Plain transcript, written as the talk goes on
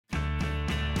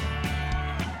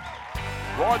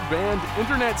broadband,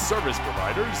 internet service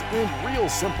providers, and Real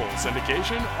Simple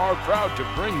syndication are proud to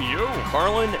bring you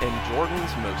Carlin and Jordan's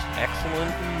Most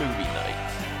Excellent Movie Night.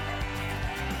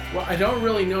 Well, I don't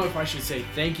really know if I should say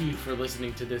thank you for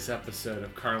listening to this episode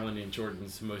of Carlin and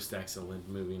Jordan's Most Excellent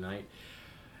Movie Night.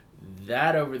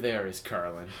 That over there is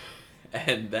Carlin.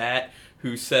 And that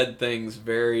who said things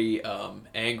very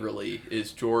angrily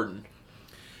is Jordan.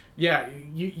 Yeah,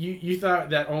 you thought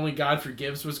that Only God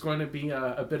Forgives was going to be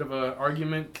a bit of an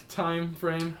argument time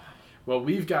frame? Well,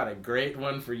 we've got a great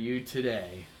one for you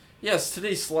today. Yes,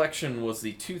 today's selection was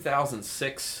the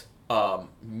 2006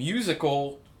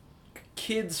 musical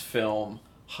kids film,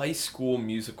 High School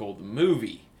Musical, the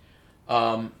movie.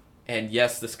 And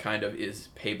yes, this kind of is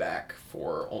payback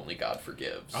for Only God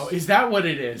Forgives. Oh, is that what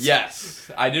it is? Yes.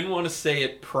 I didn't want to say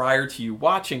it prior to you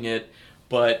watching it,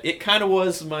 but it kind of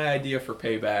was my idea for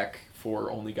payback for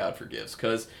Only God Forgives,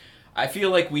 because I feel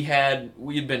like we had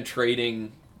been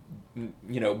trading,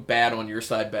 bad on your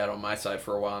side, bad on my side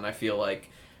for a while, and I feel like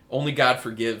Only God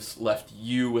Forgives left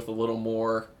you with a little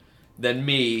more than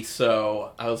me,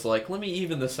 so I was like, let me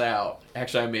even this out.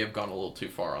 Actually, I may have gone a little too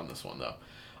far on this one, though.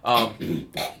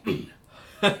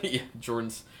 Yeah,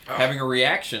 Jordan's having a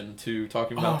reaction to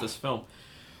talking about this film.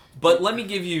 But let me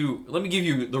give you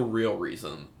the real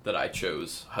reason that I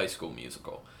chose High School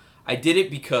Musical. I did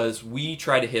it because we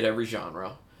try to hit every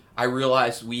genre. I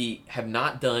realized we have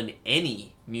not done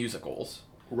any musicals.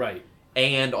 Right.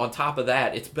 And on top of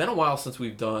that, it's been a while since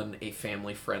we've done a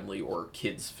family-friendly or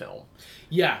kids film.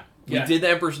 Yeah. We did The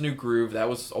Emperor's New Groove. That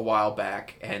was a while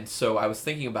back. And so I was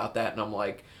thinking about that, and I'm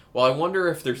like, well, I wonder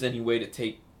if there's any way to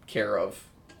take care of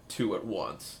two at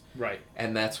once. Right.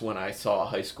 And that's when I saw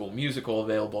High School Musical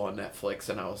available on Netflix,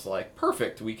 and I was like,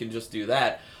 perfect, we can just do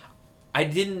that. I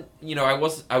didn't, I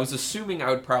was assuming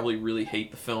I would probably really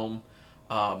hate the film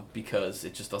because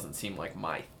it just doesn't seem like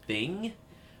my thing.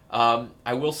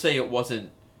 I will say it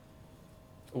wasn't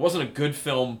a good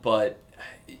film, but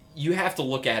you have to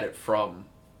look at it from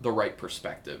the right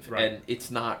perspective, right. And it's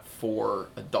not for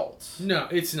adults. No,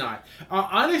 it's not.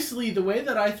 Honestly, the way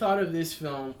that I thought of this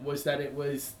film was that it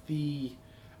was to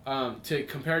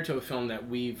compare it to a film that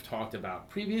we've talked about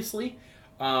previously,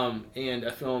 and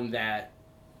a film that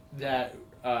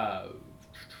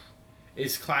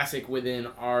is classic within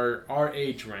our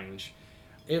age range.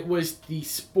 It was the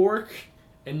Spork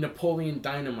and Napoleon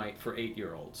Dynamite for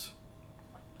 8-year-olds.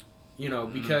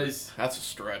 Because... That's a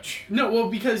stretch. No, well,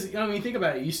 because, think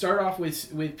about it. You start off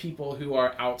with people who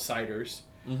are outsiders.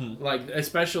 Mm-hmm. Like,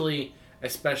 especially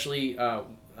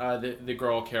the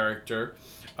girl character,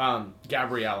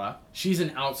 Gabriella. She's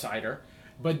an outsider.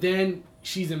 But then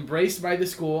she's embraced by the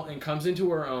school and comes into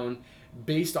her own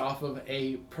based off of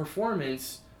a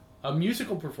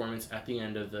musical performance at the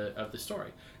end of the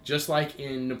story. Just like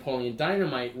in Napoleon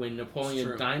Dynamite, when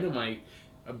Napoleon Dynamite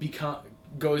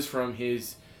goes from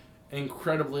his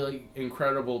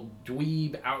incredible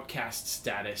dweeb outcast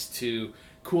status to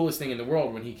coolest thing in the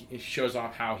world when he shows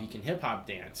off how he can hip-hop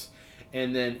dance.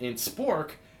 And then in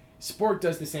Spork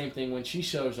does the same thing when she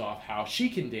shows off how she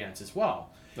can dance as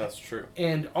well. That's true.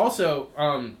 And also,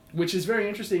 which is very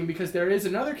interesting because there is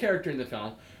another character in the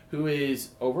film who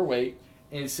is overweight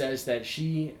and says that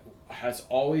she has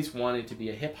always wanted to be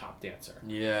a hip-hop dancer.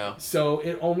 Yeah. So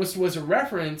it almost was a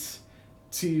reference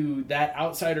to that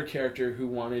outsider character who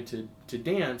wanted to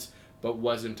dance but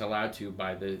wasn't allowed to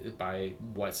by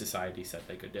what society said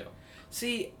they could do.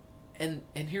 See, and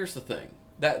here's the thing.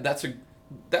 That's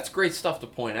great stuff to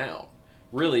point out.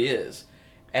 Really is.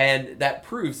 And that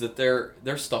proves that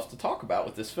there's stuff to talk about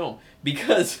with this film.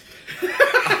 Because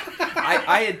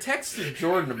I had texted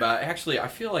Jordan about... Actually, I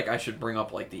feel like I should bring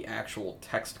up the actual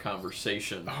text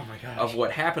conversation of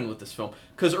what happened with this film.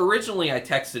 Because originally I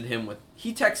texted him with...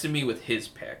 He texted me with his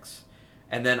picks.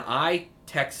 And then I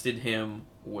texted him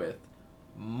with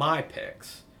my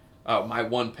picks. My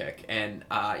one pick. And,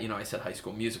 I said High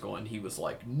School Musical, and he was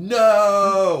like,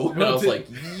 no! And I was like,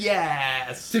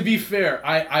 yes! To be fair,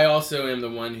 I also am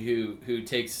the one who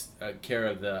takes care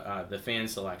of the fan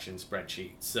selection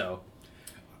spreadsheet, so...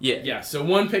 Yeah, so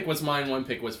one pick was mine, one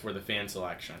pick was for the fan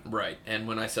selection. Right, and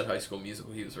when I said High School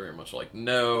Musical, he was very much like,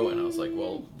 no, and I was like,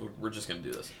 well, we're just going to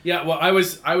do this. Yeah, well, I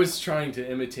was trying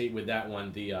to imitate with that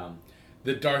one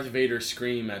the Darth Vader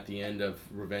scream at the end of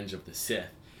Revenge of the Sith,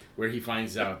 where he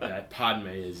finds out that Padme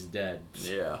is dead.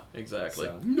 Yeah, exactly.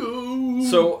 So, no!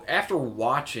 So, after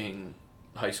watching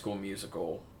High School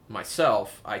Musical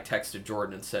myself, I texted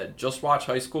Jordan and said, just watch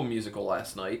High School Musical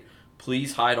last night.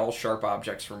 Please hide all sharp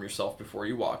objects from yourself before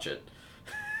you watch it.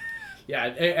 Yeah,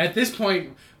 at this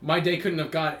point, my day couldn't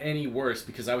have got any worse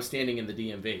because I was standing in the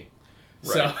DMV.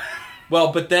 Right. So,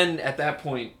 well, but then at that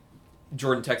point,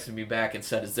 Jordan texted me back and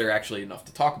said, "Is there actually enough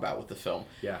to talk about with the film?"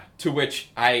 Yeah. To which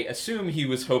I assume he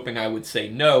was hoping I would say,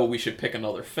 "No, we should pick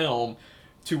another film."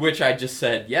 To which I just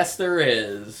said, "Yes, there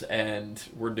is, and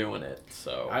we're doing it."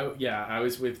 So I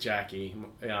was with Jackie,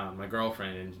 my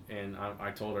girlfriend, and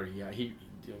I told her,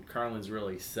 Carlin's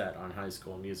really set on High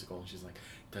School Musical, and she's like,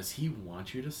 "Does he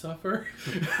want you to suffer?"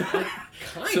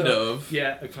 kind of.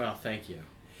 Yeah. Well, thank you.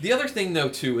 The other thing, though,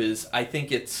 too, is I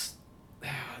think it's,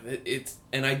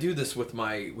 and I do this with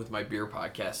my beer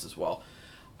podcast as well.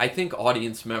 I think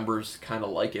audience members kind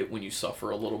of like it when you suffer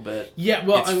a little bit. Yeah,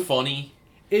 well, it's funny.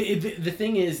 The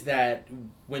thing is that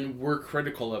when we're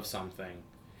critical of something,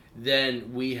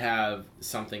 then we have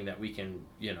something that we can,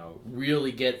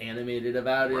 really get animated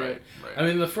about it. Right. I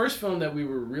mean, the first film that we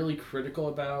were really critical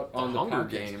about on the Hunger podcast,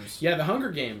 Games. Yeah, The Hunger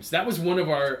Games. That was one of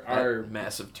our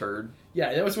massive turd.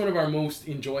 Yeah, that was one of our most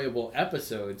enjoyable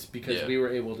episodes because Yeah. we were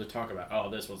able to talk about, oh,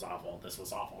 this was awful,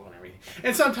 and everything.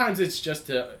 And sometimes it's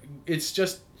just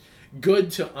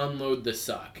good to unload the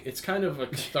suck. It's kind of a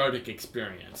cathartic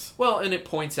experience. Well, and it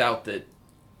points out that,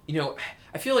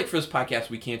 I feel like for this podcast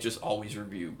we can't just always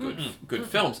review good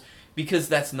films because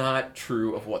that's not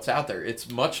true of what's out there. It's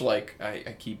much like,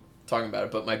 I keep talking about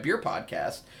it, but my beer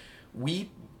podcast,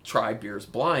 we try beers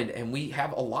blind and we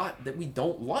have a lot that we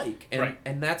don't like. And Right.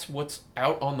 and that's what's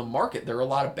out on the market. There are a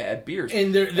lot of bad beers.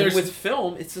 And there's with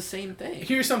film, it's the same thing.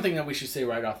 Here's something that we should say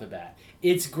right off the bat.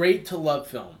 It's great to love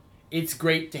film. It's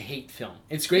great to hate film.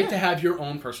 It's great to have your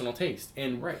own personal taste.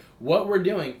 And Right. what we're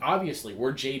doing, obviously,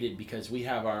 we're jaded because we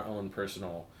have our own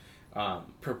personal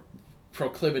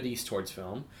proclivities towards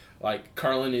film. Like,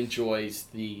 Carlin enjoys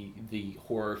the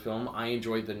horror film. I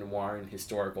enjoy the noir and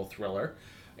historical thriller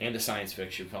and the science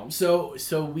fiction film. So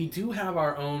we do have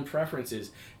our own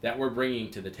preferences that we're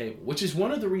bringing to the table, which is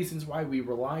one of the reasons why we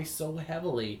rely so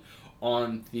heavily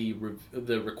on the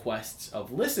requests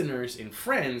of listeners and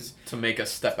friends To make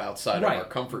us step outside of our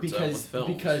comfort zone with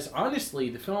films. Because honestly,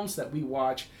 the films that we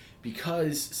watch,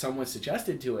 because someone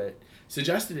suggested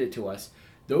it to us,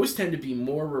 those tend to be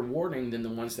more rewarding than the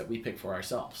ones that we pick for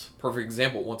ourselves. Perfect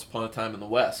example, Once Upon a Time in the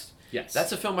West. Yes.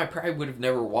 That's a film I probably would have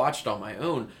never watched on my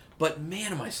own, but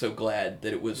man, am I so glad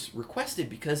that it was requested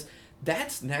because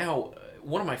that's now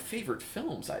one of my favorite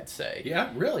films, I'd say. Yeah,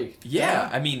 really.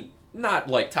 Yeah, I mean, not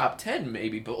like top 10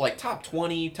 maybe, but like top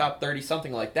 20, top 30,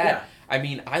 something like that. Yeah. I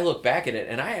mean, I look back at it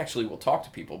and I actually will talk to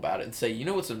people about it and say, you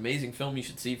know what's an amazing film you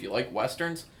should see if you like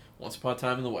Westerns? Once Upon a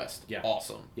Time in the West. Yeah.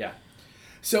 Awesome. Yeah.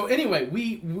 So anyway,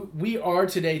 we are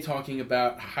today talking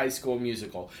about High School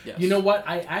Musical. Yes. You know what?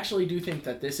 I actually do think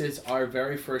that this is our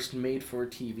very first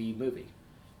made-for-TV movie.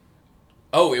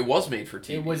 Oh, it was made for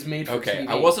TV. It was made for okay, TV.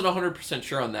 I wasn't 100%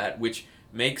 sure on that, which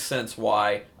makes sense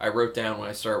why I wrote down when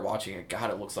I started watching it, God,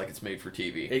 it looks like it's made for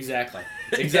TV. Exactly.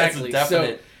 It's a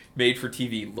definite made for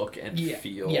TV look and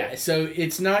feel. Yeah, so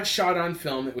it's not shot on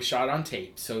film, it was shot on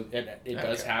tape, so it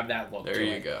does have that look There to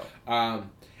you it. go.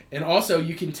 And also,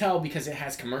 you can tell because it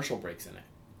has commercial breaks in it.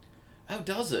 Oh,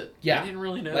 does it? Yeah. I didn't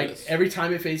really notice. Like, every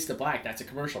time it fades to black, that's a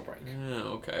commercial break.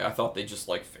 Oh, okay. I thought they just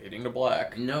like fading to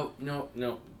black. No.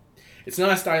 It's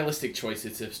not a stylistic choice,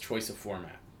 it's a choice of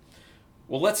format.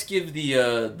 Well, let's give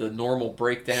the normal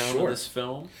breakdown Sure. of this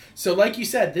film. So, like you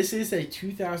said, this is a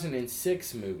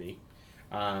 2006 movie,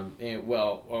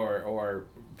 or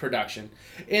production,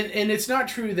 and it's not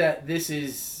true that this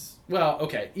is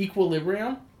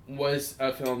Equilibrium was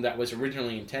a film that was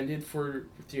originally intended for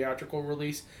theatrical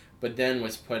release, but then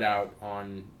was put out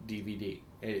on DVD.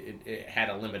 It had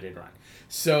a limited run,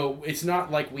 so it's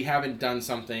not like we haven't done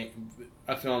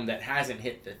a film that hasn't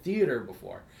hit the theater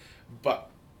before, but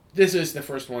this is the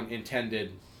first one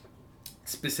intended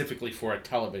specifically for a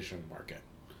television market.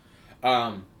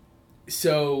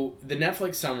 So the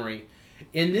Netflix summary,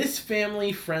 in this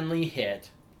family-friendly hit,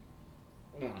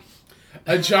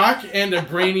 a jock and a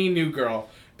brainy new girl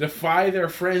defy their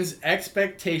friends'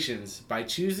 expectations by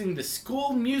choosing the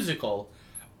school musical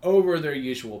over their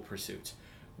usual pursuits,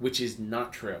 which is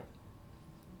not true.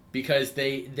 Because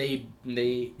they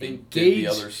engage did the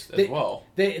others as well.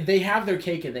 They have their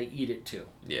cake and they eat it too.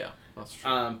 Yeah, that's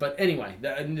true. But anyway,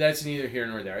 that's neither here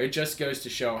nor there. It just goes to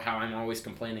show how I'm always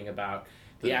complaining about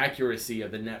the accuracy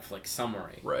of the Netflix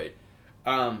summary. Right.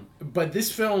 But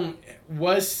this film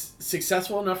was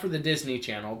successful enough for the Disney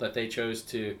Channel that they chose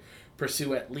to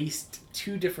pursue at least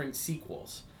 2 different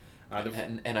sequels.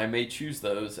 And I may choose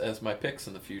those as my picks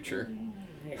in the future.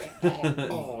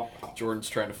 Jordan's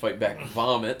trying to fight back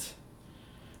vomit.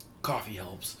 Coffee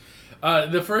helps.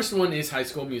 The first one is High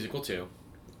School Musical 2.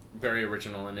 Very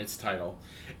original in its title.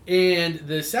 And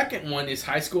the second one is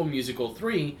High School Musical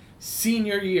 3,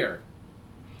 Senior Year.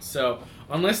 So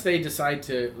unless they decide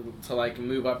to like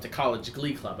move up to College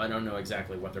Glee Club, I don't know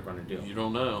exactly what they're going to do. You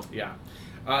don't know. Yeah.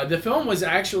 The film was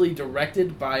actually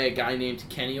directed by a guy named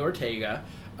Kenny Ortega.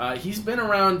 He's been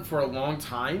around for a long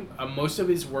time. Most of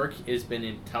his work has been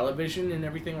in television and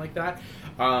everything like that.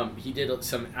 He did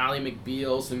some Ally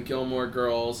McBeal, some Gilmore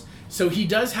Girls. So he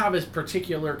does have a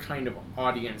particular kind of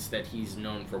audience that he's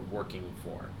known for working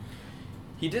for.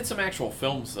 He did some actual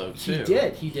films, though, too. He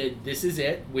did. He did This Is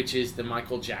It, which is the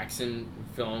Michael Jackson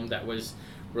film that was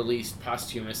released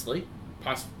posthumously.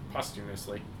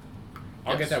 Posthumously.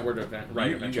 I'll get that word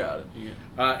right. You got it.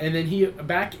 And then he,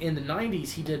 back in the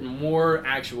 90s, he did more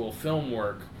actual film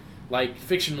work, like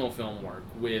fictional film work,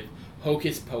 with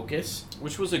Hocus Pocus.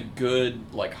 Which was a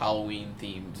good, like,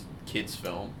 Halloween-themed kids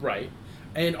film. Right.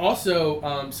 And also,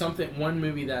 one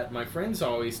movie that my friends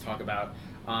always talk about,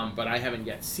 but I haven't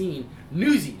yet seen,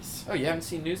 Newsies. Oh, you haven't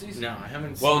seen Newsies? No, I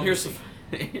haven't seen. Well, here's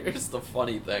the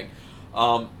funny thing.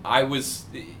 I was,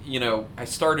 I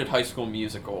started High School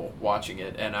Musical watching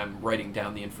it, and I'm writing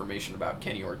down the information about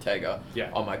Kenny Ortega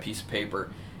on my piece of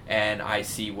paper, and I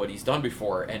see what he's done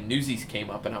before, and Newsies came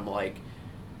up, and I'm like,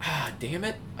 damn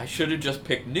it, I should have just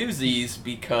picked Newsies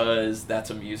because that's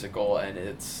a musical, and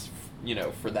it's,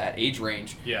 for that age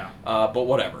range. Yeah. But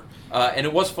whatever. And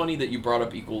it was funny that you brought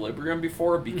up Equilibrium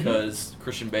before because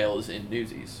Christian Bale is in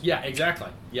Newsies. Yeah,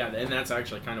 exactly. Yeah, and that's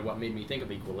actually kind of what made me think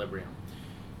of Equilibrium.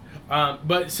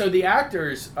 But so the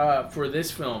actors for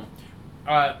this film,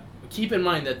 keep in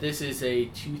mind that this is a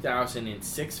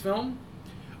 2006 film.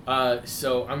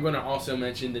 So I'm going to also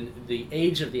mention the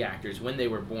age of the actors, when they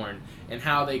were born, and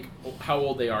how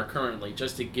old they are currently,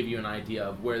 just to give you an idea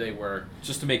of where they were.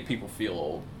 Just to make people feel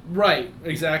old. Right,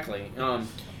 exactly.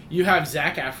 You have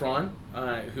Zac Efron,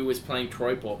 who was playing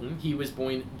Troy Bolton. He was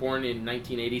born in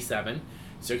 1987,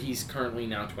 so he's currently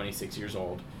now 26 years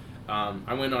old.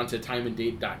 I went on to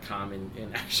timeanddate.com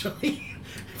and actually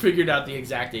figured out the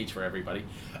exact age for everybody.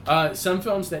 Some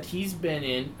films that he's been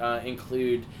in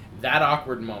include That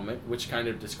Awkward Moment, which kind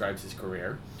of describes his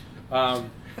career. The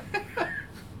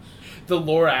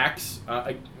Lorax,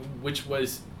 which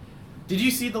was... Did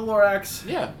you see The Lorax?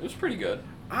 Yeah, it was pretty good.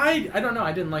 I don't know.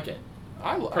 I didn't like it.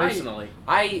 Personally.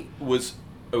 I was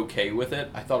okay with it.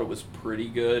 I thought it was pretty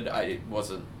good. I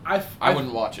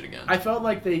wouldn't watch it again. I felt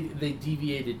like they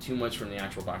deviated too much from the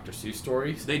actual Dr. Seuss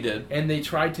stories. They did. And they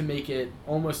tried to make it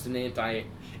almost an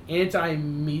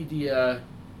anti-media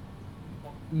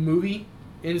movie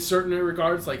in certain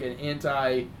regards, like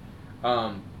an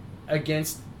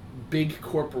against big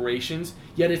corporations,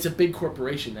 yet it's a big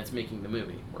corporation that's making the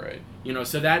movie. Right.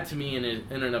 So that to me in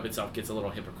and of itself gets a little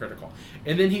hypocritical.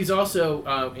 And then he's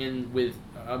also in with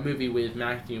a movie with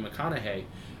Matthew McConaughey,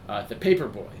 The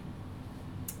Paperboy.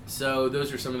 So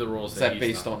those are some of the roles. Is that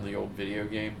based on the old video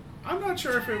game? I'm not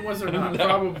sure if it was or not. No.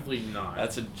 Probably not.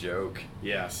 That's a joke.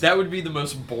 Yes. That would be the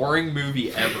most boring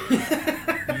movie ever.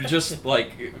 You're just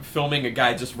like filming a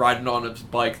guy just riding on his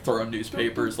bike, throwing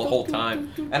newspapers the whole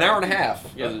time. An hour and a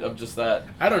half of just that.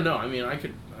 I don't know. I mean, I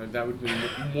could. That would be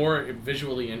more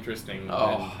visually interesting than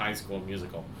High School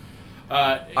Musical.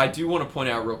 I do want to point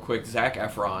out real quick, Zac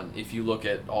Efron, if you look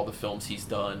at all the films he's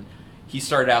done, he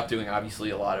started out doing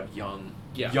obviously a lot of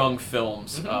young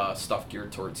films, stuff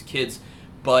geared towards kids.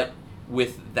 But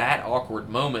with That Awkward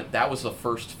Moment, that was the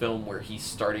first film where he's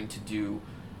starting to do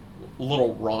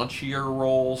little raunchier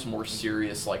roles, more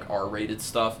serious, like R-rated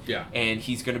stuff. Yeah. And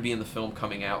he's going to be in the film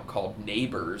coming out called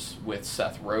Neighbors with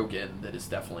Seth Rogen that is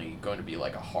definitely going to be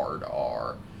like a hard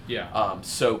R. Yeah.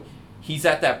 So he's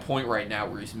at that point right now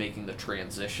where he's making the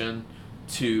transition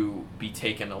to be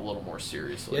taken a little more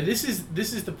seriously. Yeah, this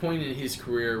is the point in his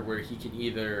career where he can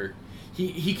either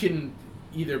he can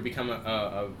either become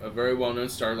a very well-known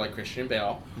star like Christian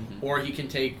Bale, or he can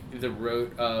take the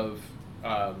road of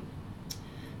Shia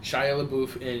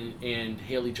LaBeouf and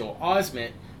Haley Joel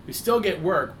Osment, who still get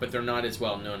work, but they're not as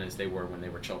well-known as they were when they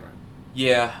were children.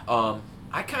 Yeah,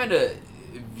 I kind of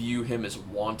view him as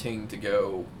wanting to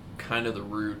go kind of the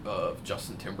route of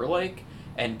Justin Timberlake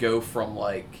and go from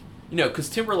like... because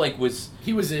Timberlake was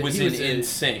in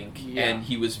NSYNC, and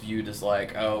he was viewed as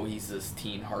like, oh, he's this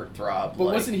teen heartthrob. But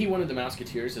wasn't he one of the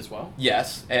Mouseketeers as well?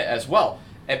 Yes, as well.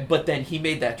 But then he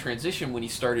made that transition when he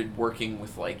started working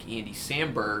with like Andy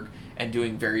Samberg and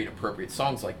doing very inappropriate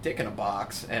songs like Dick in a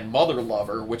Box and Mother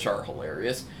Lover, which are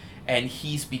hilarious. And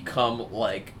he's become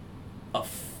like a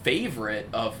favorite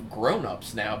of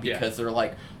grown-ups now because they're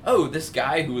like, oh, this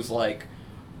guy who was like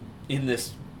in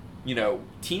this,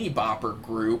 teeny bopper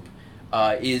group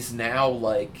is now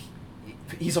like,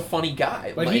 he's a funny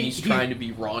guy. But like, he's trying to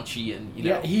be raunchy and,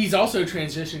 Yeah, he's also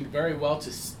transitioned very well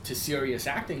to serious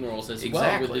acting roles as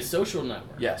well with The Social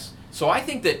Network. Yes. So I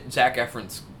think that Zac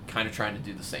Efron's kind of trying to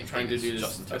do the same Trying thing to do as this,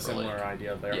 Justin a Timberlake. similar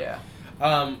idea there.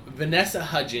 Yeah. Vanessa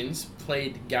Hudgens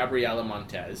played Gabriela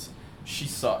Montez. She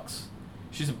sucks.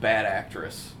 She's a bad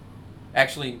actress.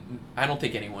 Actually, I don't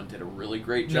think anyone did a really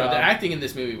great No, job. the acting in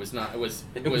this movie was not. It was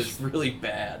really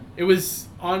bad. It was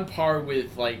on par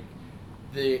with like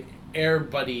the Air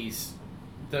Buddies,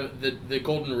 the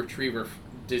Golden Retriever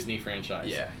Disney franchise.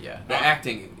 Yeah. The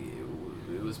acting,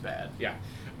 it was bad. Yeah.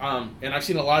 And I've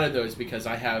seen a lot of those because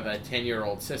I have a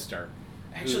 10-year-old sister.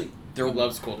 Actually, who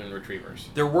loves Golden Retrievers.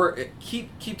 There were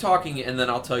keep talking, and then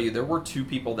I'll tell you. There were 2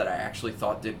 people that I actually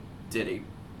thought did a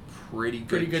pretty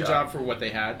good job for what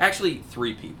they had. Actually,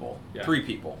 3 people. Yeah. 3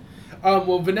 people.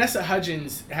 Well, Vanessa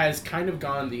Hudgens has kind of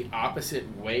gone the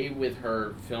opposite way with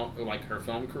her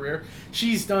film career.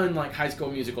 She's done like High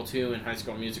School Musical 2 and High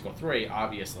School Musical 3,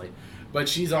 obviously, but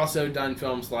she's also done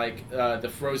films like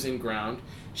The Frozen Ground.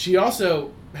 She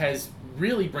also has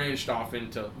really branched off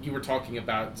into. You were talking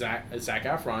about Zac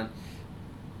Efron,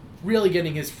 really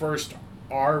getting his first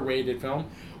R-rated film.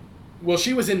 Well,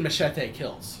 she was in Machete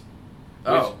Kills.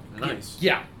 Oh, nice.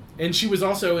 Yeah, and she was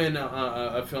also in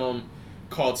a film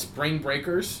called Spring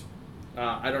Breakers.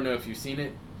 I don't know if you've seen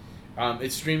it.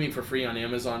 It's streaming for free on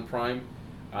Amazon Prime.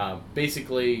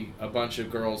 Basically, a bunch of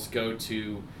girls go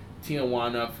to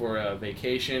Tijuana for a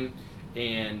vacation,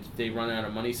 and they run out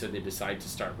of money, so they decide to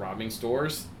start robbing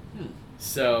stores.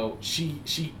 So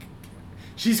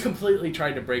she's completely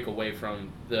tried to break away from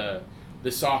the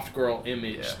soft girl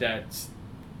image that's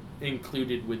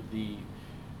included with the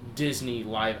Disney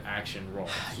live action roles.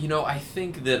 You know, I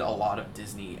think that a lot of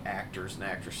Disney actors and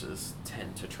actresses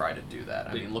tend to try to do that.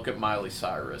 I mean, look at Miley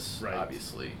Cyrus, Right.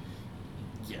 obviously.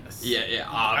 Yes. Yeah,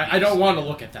 I don't want to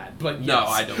look at that, but yes. No,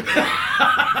 I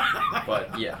don't.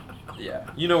 But yeah.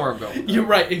 You know where I'm going with that. You're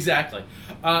right, exactly.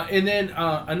 And then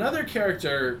another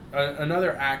character,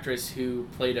 another actress who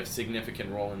played a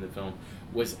significant role in the film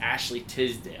was Ashley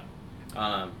Tisdale.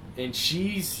 And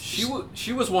she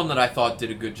was one that I thought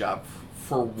did a good job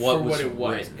for what it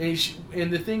was. written.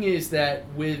 And the thing is that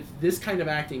with this kind of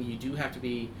acting, you do have to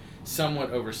be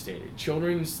somewhat overstated.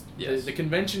 The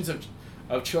conventions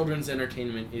of children's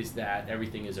entertainment is that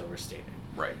everything is overstated.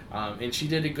 Right. And she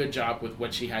did a good job with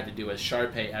what she had to do as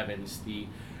Sharpay Evans, the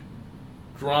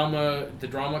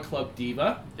drama club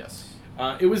diva. Yes.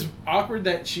 It was awkward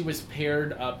that she was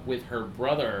paired up with her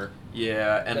brother.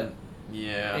 Yeah,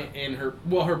 And her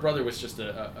brother was just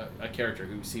a character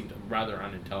who seemed rather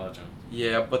unintelligent.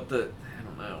 Yeah, but I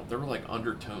don't know. There were like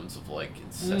undertones of like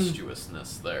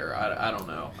incestuousness there. I don't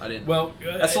know. I didn't. Well,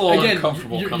 that's a little again,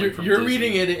 uncomfortable coming from you're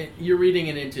Disney.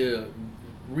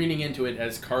 reading into it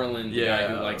as Carlin, the guy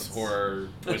who likes it's- horror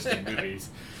twisted movies.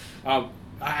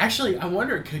 Actually, I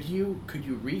wonder, could you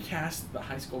recast the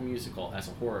High School Musical as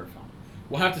a horror film?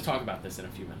 We'll have to talk about this in a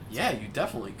few minutes. Yeah, you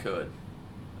definitely could.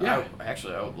 Yeah.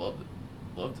 I would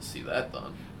love to see that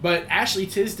done. But Ashley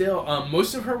Tisdale,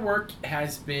 most of her work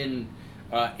has been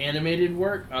animated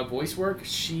work, voice work.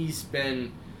 She's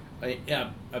been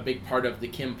a big part of the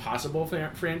Kim Possible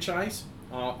franchise,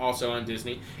 also on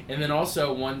Disney, and then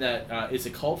also one that is a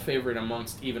cult favorite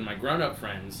amongst even my grown-up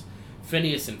friends,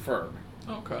 Phineas and Ferb.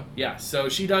 Okay. Yeah, so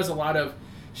she does a lot of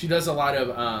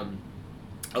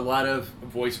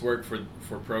voice work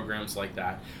for programs like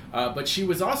that. But she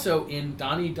was also in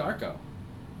Donnie Darko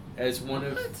as one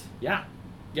of yeah.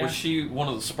 Was she one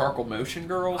of the Sparkle Motion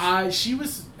girls? She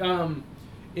was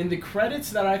in the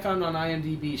credits that I found on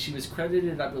IMDb. She was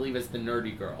credited, I believe, as the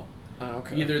nerdy girl. Oh,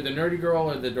 okay. Either the nerdy girl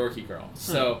or the dorky girl.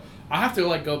 So I'll have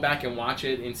to go back and watch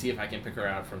it and see if I can pick her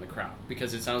out from the crowd,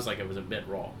 because it sounds like it was a bit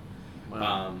raw.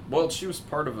 Wow. Well, she was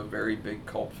part of a very big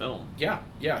cult film. Yeah.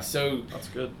 So that's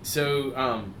good.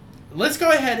 So let's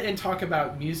go ahead and talk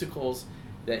about musicals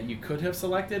that you could have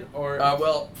selected, or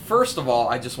well, first of all,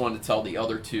 I just wanted to tell the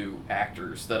other 2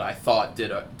 actors that I thought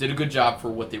did a good job for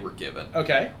what they were given.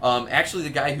 Okay. Actually, the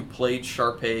guy who played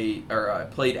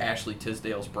played Ashley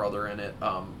Tisdale's brother in it,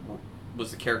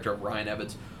 was the character of Ryan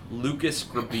Evans, Lucas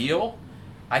Grabeel.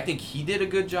 I think he did a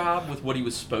good job with what he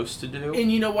was supposed to do.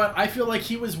 And you know what? I feel like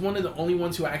he was one of the only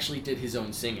ones who actually did his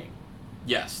own singing.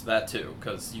 Yes, that too,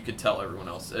 because you could tell everyone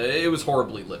else. It was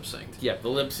horribly lip-synced. Yeah, the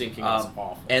lip syncing is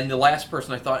awful. And the last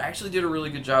person I thought actually did a really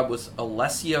good job was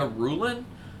Alessia Rulin.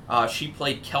 She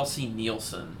played Kelsey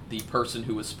Nielsen, the person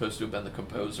who was supposed to have been the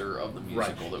composer of the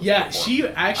musical. That was performed. She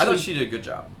actually. I thought she did a good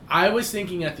job. I was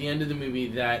thinking at the end of the movie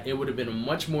that it would have been a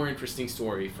much more interesting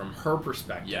story from her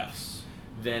perspective. Yes.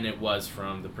 Than it was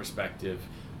from the perspective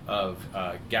of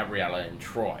Gabriella and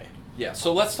Troy. Yeah,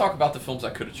 so let's talk about the films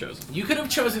I could have chosen. You could have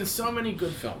chosen so many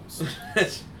good films.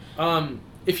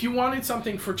 If you wanted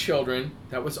something for children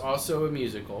that was also a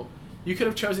musical, You could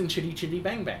have chosen Chitty Chitty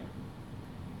Bang Bang.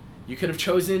 You could have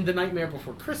chosen The Nightmare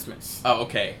Before Christmas. Oh,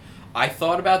 okay. I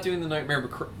thought about doing The Nightmare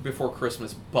Before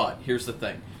Christmas, but here's the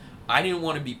thing. I didn't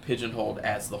want to be pigeonholed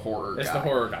as the horror guy. As the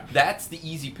horror guy. That's the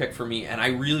easy pick for me, and I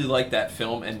really like that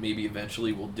film, and maybe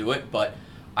eventually we'll do it, but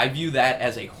I view that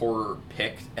as a horror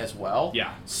pick as well.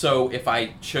 Yeah. So if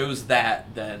I chose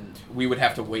that, then we would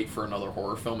have to wait for another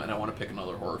horror film, and I want to pick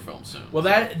another horror film soon. Well,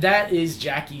 that is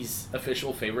Jackie's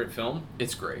official favorite film.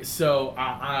 It's great. So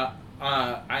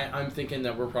I'm thinking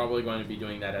that we're probably going to be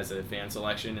doing that as a fan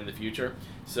selection in the future.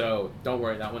 So don't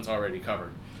worry, that one's already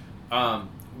covered.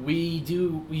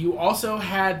 You also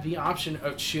had the option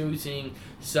of choosing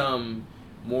some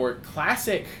more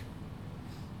classic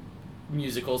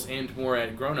musicals and more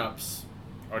at grown-ups,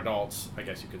 adults, I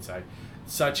guess you could say,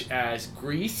 such as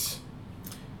Grease,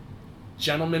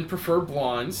 Gentlemen Prefer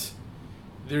Blondes,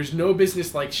 There's No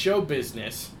Business Like Show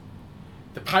Business,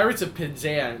 The Pirates of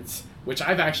Penzance, which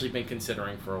I've actually been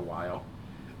considering for a while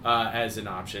as an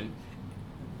option,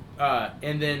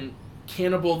 and then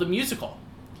Cannibal the Musical.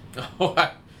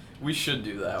 We should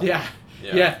do that one.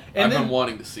 Yeah. And I've been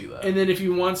wanting to see that. And then if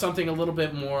you want something a little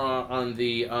bit more on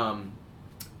the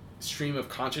stream of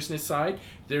consciousness side,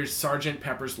 there's Sgt.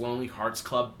 Pepper's Lonely Hearts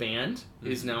Club Band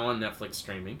is now on Netflix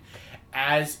streaming,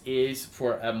 as is,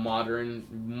 for a modern,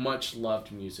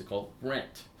 much-loved musical,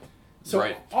 Rent. So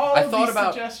right. all I of thought these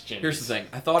about, suggestions. Here's the thing.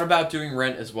 I thought about doing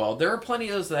Rent as well. There are plenty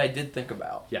of those that I did think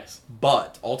about. Yes.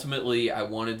 But ultimately, I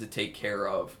wanted to take care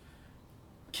of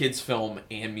kids film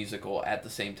and musical at the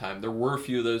same time. There were a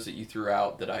few of those that you threw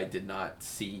out that I did not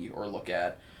see or look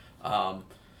at. But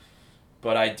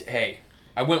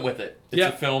I went with it. It's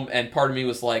a film, and part of me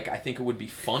was like, I think it would be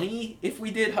funny if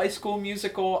we did High School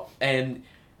Musical, and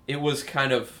it was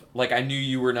kind of like, I knew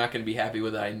you were not going to be happy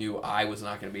with it. I knew I was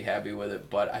not going to be happy with it,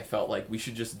 but I felt like we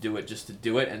should just do it to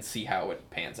do it and see how it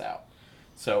pans out.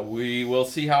 So we will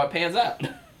see how it pans out,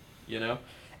 you know?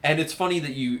 And it's funny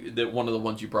that one of the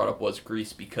ones you brought up was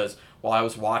Grease, because while I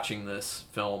was watching this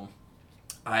film,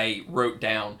 I wrote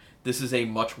down, this is a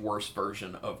much worse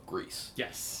version of Grease.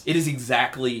 Yes. It is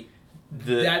exactly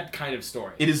that kind of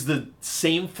story. It is the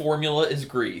same formula as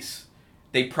Grease.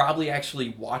 They probably actually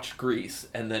watched Grease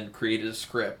and then created a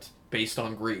script based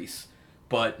on Grease,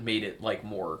 but made it like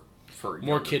more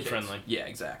kid friendly. Yeah,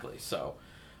 exactly. So,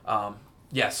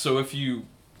 so if you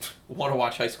want to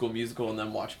watch High School Musical and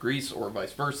then watch Grease, or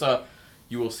vice versa,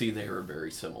 you will see they are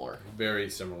very similar. Very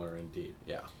similar indeed.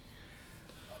 Yeah.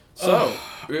 So,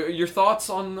 your thoughts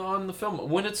on the film?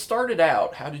 When it started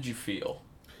out, how did you feel?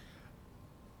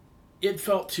 It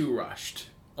felt too rushed,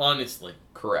 honestly.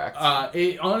 Correct.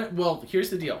 Well,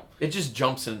 here's the deal. It just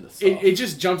jumps into stuff. It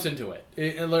just jumps into it.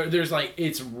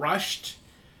 It's rushed.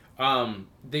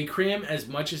 They cram as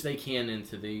much as they can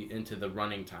into the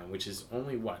running time, which is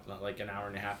only like an hour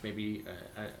and a half, maybe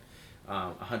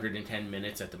 110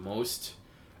 minutes at the most.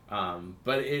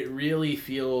 But it really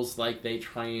feels like they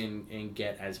try and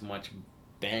get as much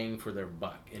bang for their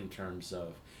buck in terms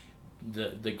of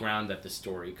the ground that the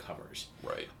story covers.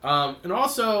 Right. And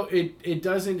also, it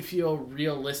doesn't feel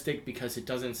realistic because it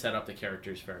doesn't set up the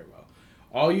characters very well.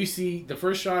 All you see, the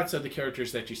first shots of the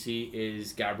characters that you see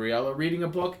is Gabriella reading a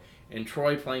book and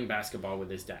Troy playing basketball with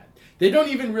his dad. They don't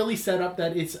even really set up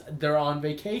that they're on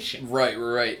vacation.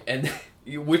 Right. And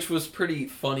which was pretty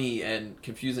funny and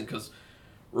confusing because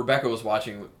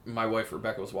my wife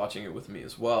Rebecca was watching it with me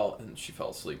as well, and she fell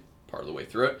asleep part of the way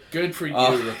through it. Good for you,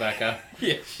 Rebecca.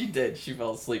 Yeah, she did. She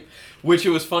fell asleep. Which it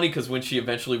was funny because when she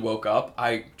eventually woke up,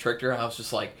 I tricked her. I was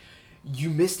just like, you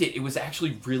missed it. It was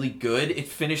actually really good. It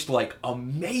finished like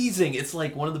amazing. It's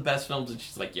like one of the best films. And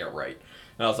she's like, yeah, right.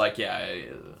 And I was like, yeah,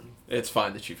 it's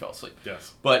fine that she fell asleep.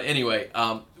 Yes. But anyway,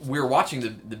 we were watching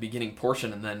the beginning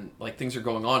portion, and then like things are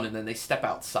going on, and then they step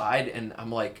outside, and I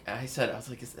was like,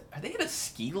 are they at a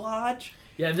ski lodge?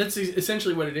 Yeah, that's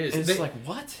essentially what it is. And it's like,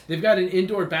 what? They've got an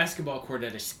indoor basketball court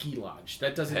at a ski lodge.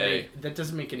 That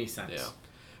doesn't make any sense. Yeah.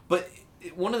 But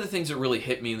one of the things that really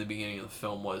hit me in the beginning of the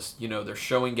film was, they're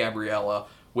showing Gabriella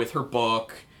with her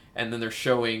book, and then they're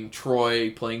showing Troy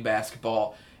playing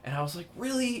basketball, and I was like,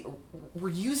 really? We're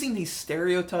using these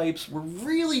stereotypes? We're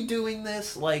really doing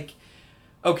this? Like,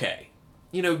 okay,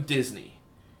 Disney,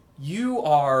 you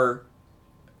are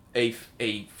a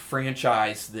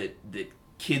franchise that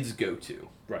kids go to.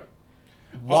 Right.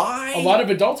 Why? A lot of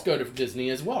adults go to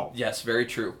Disney as well. Yes, very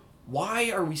true.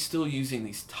 Why are we still using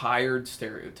these tired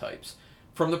stereotypes?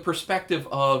 From the perspective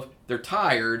of they're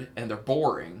tired and they're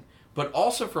boring, but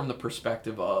also from the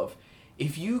perspective of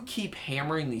if you keep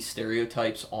hammering these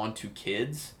stereotypes onto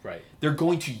kids, right, they're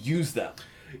going to use them.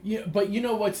 Yeah, but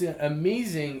what's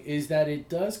amazing is that it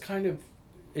does kind of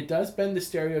bend the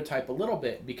stereotype a little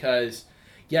bit because,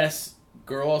 yes,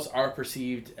 girls are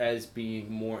perceived as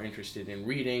being more interested in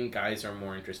reading, guys are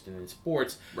more interested in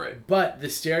sports. Right. But the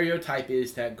stereotype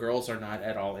is that girls are not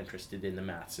at all interested in the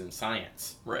maths and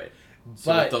science. Right.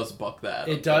 So But it does buck that.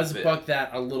 it does buck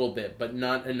that a little bit, but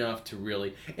not enough to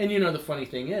really. And the funny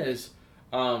thing is,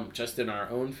 just in our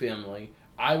own family,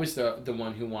 I was the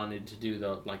one who wanted to do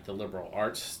the liberal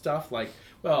arts stuff.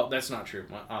 Well, that's not true.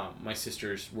 My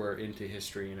sisters were into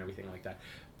history and everything like that.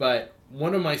 But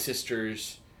one of my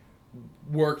sisters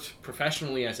worked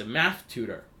professionally as a math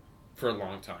tutor for a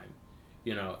long time,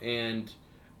 and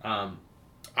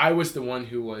I was the one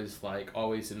who was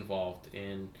always involved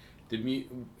in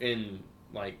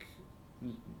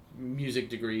music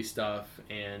degree stuff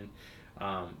and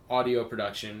audio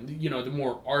production, the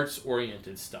more arts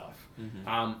oriented stuff.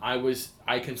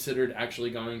 I considered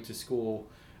actually going to school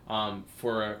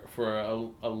for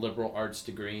a liberal arts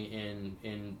degree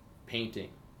in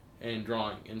painting and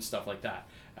drawing and stuff like that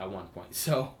at one point.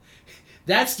 So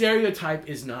that stereotype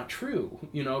is not true,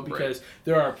 because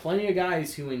there are plenty of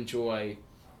guys who enjoy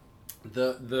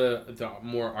the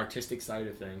more artistic side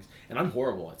of things, and I'm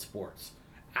horrible at sports,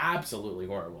 absolutely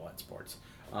horrible at sports.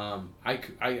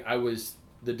 I was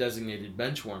the designated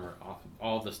bench warmer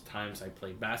all the times I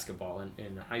played basketball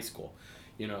in high school,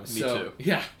 Me too.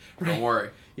 Yeah, right. Don't worry.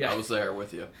 Yeah. I was there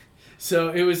with you. So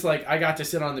it was I got to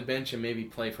sit on the bench and maybe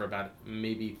play for about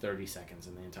 30 seconds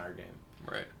in the entire game.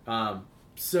 Right.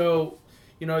 So,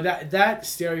 that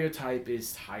stereotype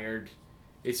is tired.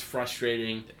 It's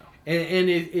frustrating. And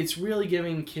it's really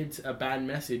giving kids a bad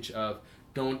message of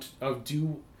don't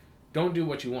do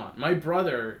what you want. My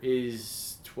brother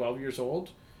is 12 years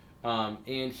old,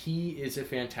 and he is a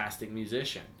fantastic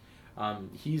musician.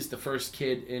 He's the first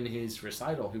kid in his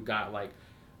recital who got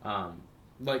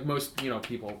most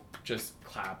people just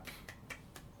clap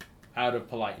out of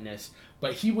politeness,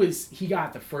 but he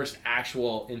got the first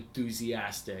actual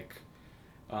enthusiastic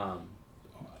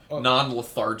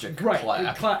non-lethargic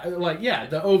clap.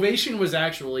 The ovation was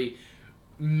actually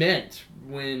meant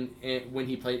when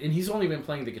he played, and he's only been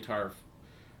playing the guitar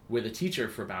with a teacher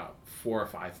for about 4 or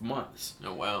 5 months.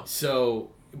 Oh wow.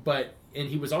 So, and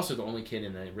he was also the only kid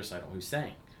in the recital who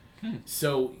sang.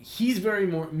 So he's very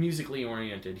more musically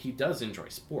oriented. He does enjoy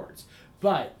sports,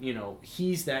 but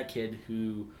he's that kid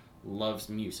who loves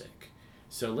music.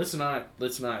 So let's not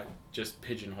just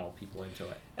pigeonhole people into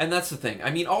it. And that's the thing.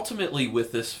 I mean, ultimately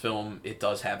with this film, it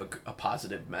does have a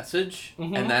positive message,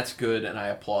 and that's good, and I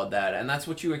applaud that. And that's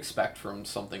what you expect from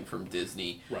something from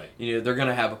Disney. Right. They're going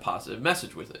to have a positive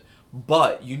message with it.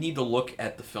 But you need to look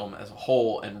at the film as a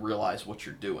whole and realize what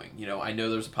you're doing. I know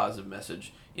there's a positive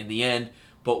message in the end,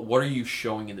 but what are you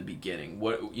showing in the beginning?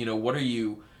 What are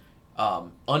you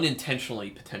unintentionally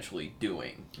potentially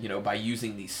doing, by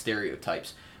using these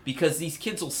stereotypes? Because these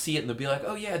kids will see it and they'll be like,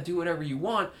 oh yeah, do whatever you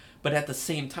want. But at the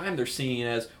same time, they're seeing it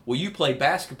as, well, you play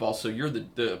basketball, so you're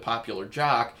the popular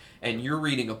jock, and you're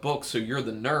reading a book, so you're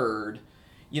the nerd.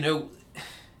 You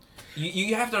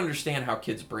have to understand how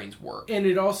kids' brains work. And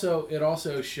it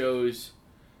also shows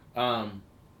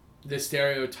the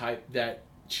stereotype that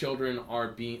children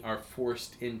are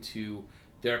forced into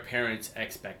their parents'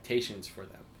 expectations for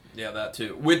them. Yeah, that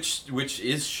too. Which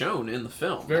is shown in the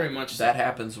film. Very much so. That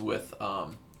happens with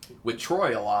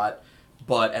Troy a lot,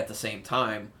 but at the same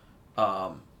time,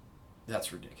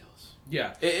 that's ridiculous.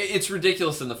 Yeah. It's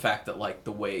ridiculous in the fact that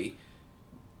the way,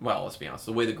 well, let's be honest,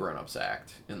 the way the grown-ups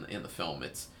act in the film,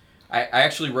 I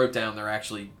actually wrote down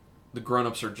the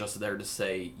grown-ups are just there to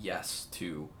say yes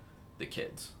to the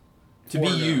kids. To be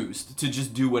used, to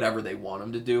just do whatever they want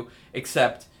them to do,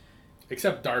 except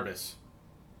Darbus.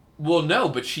 Well, no,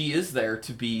 but she is there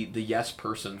to be the yes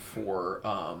person for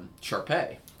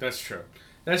Sharpay. That's true.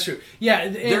 Yeah,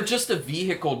 they're just a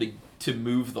vehicle to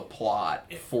move the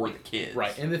plot for the kids.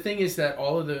 Right, and the thing is that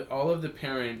all of the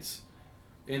parents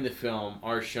in the film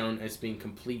are shown as being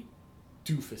complete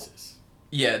doofuses.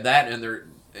 Yeah, that, and they're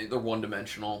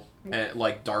one-dimensional. And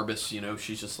Darbus,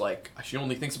 she's just she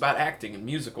only thinks about acting and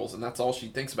musicals, and that's all she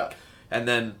thinks about. And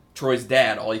then Troy's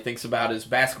dad, all he thinks about is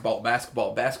basketball.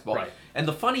 Right. And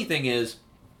the funny thing is,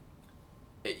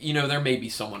 there may be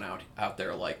someone out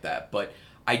there like that, but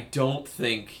I don't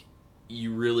think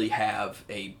you really have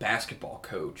a basketball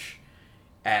coach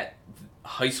at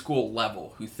high school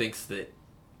level who thinks that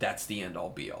that's the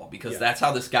end-all be-all, because that's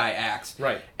how this guy acts.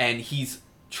 Right. And he's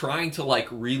trying to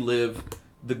relive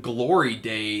the glory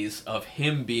days of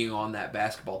him being on that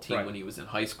basketball team when he was in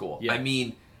high school. Yeah. I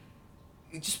mean,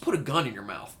 just put a gun in your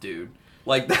mouth, dude.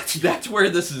 That's where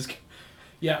this is.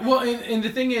 Yeah, well, and the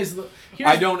thing is,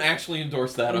 I don't actually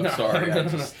endorse that. I'm sorry.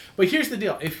 No. But here's the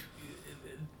deal: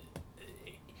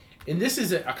 and this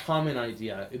is a common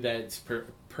idea that's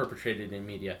perpetrated in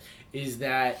media, is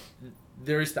that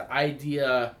there's the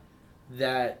idea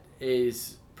that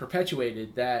is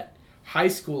perpetuated that high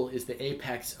school is the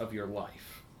apex of your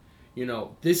life. You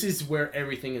know, this is where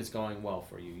everything is going well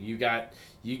for you. You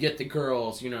get the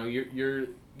girls. You know,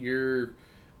 you're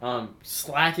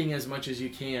slacking as much as you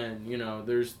can. You know,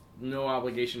 there's no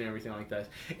obligation and everything like that.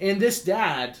 And this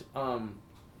dad,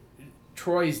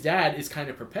 Troy's dad, is kind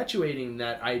of perpetuating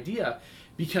that idea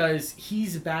because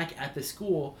he's back at the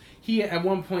school. He at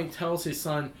one point tells his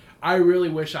son, "I really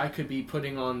wish I could be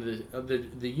putting on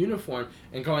the uniform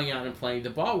and going out and playing the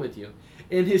ball with you."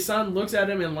 And his son looks at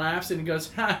him and laughs and he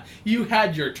goes, "Ha, you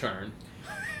had your turn."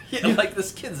 Yeah, like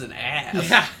this kid's an ass.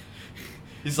 Yeah.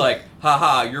 He's like,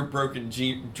 haha, your broken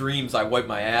dreams, I wipe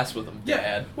my ass with them,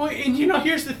 Dad. Yeah. Well, and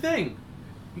here's the thing.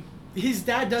 His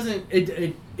dad doesn't,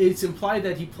 it's implied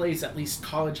that he plays at least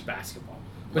college basketball.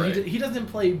 But Right. he doesn't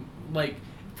play, like,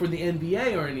 for the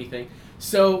NBA or anything.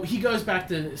 So he goes back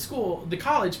to school, the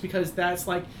college, because that's,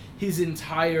 like, his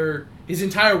entire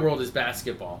world is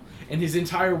basketball. And his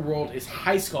entire world is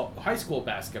high school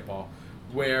basketball,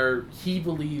 where he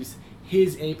believes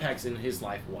his apex in his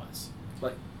life was.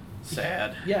 Like,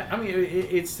 Sad. yeah, I mean,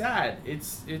 it's sad.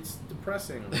 It's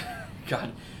depressing.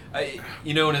 God. And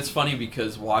it's funny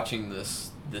because watching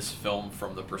this film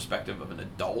from the perspective of an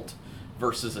adult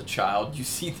versus a child, you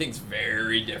see things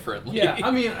very differently. Yeah,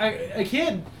 I mean, a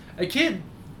kid.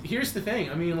 Here's the thing.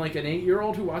 I mean, like an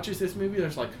 8-year-old who watches this movie,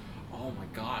 there's like, oh my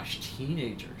gosh,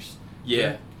 teenagers.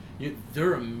 Yeah.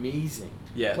 They're amazing.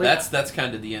 Yeah, Like, that's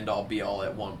kind of the end-all be-all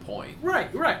at one point. Right.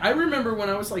 I remember when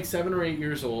I was like 7 or 8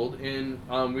 years old, and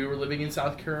we were living in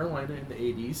South Carolina in the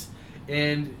 80s,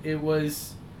 and it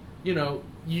was,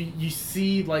 you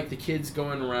see like the kids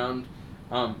going around,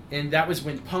 and that was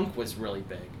when punk was really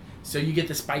big. So you get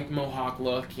the spiked mohawk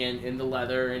look and the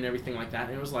leather and everything like that,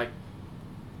 and it was like,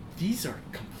 these are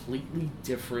completely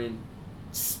different.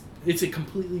 It's a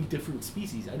completely different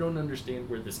species. I don't understand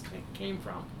where this came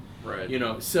from. Right.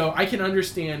 So I can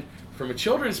understand from a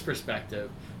children's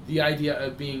perspective, the idea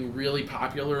of being really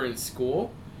popular in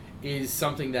school is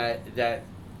something that's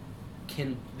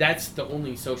the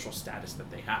only social status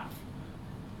that they have.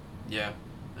 Yeah.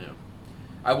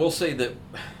 I will say that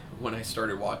when I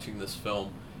started watching this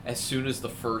film, as soon as the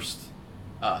first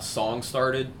song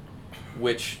started,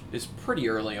 which is pretty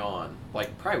early on,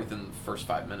 like probably within the first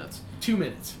 5 minutes. 2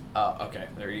 minutes. Okay,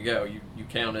 there you go. You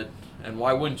counted. And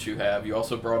why wouldn't you have? You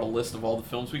also brought a list of all the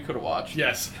films we could have watched.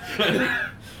 Yes.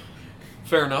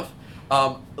 Fair enough.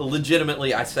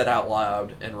 Legitimately, I said out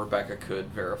loud, and Rebecca could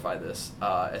verify this,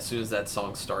 as soon as that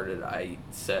song started, I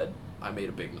said, I made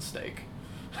a big mistake.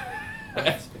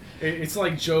 It's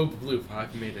like Job Bloop.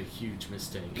 I've made a huge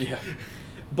mistake. Yeah.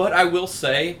 But I will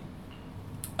say,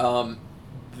 as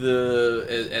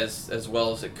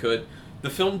well as it could, the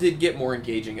film did get more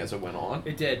engaging as it went on.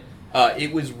 It did.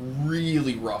 It was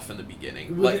really rough in the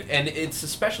beginning, and it's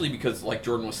especially because, like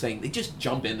Jordan was saying, they just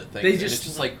jump into things. And it's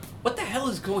just like, what the hell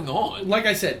is going on? Like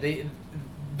I said,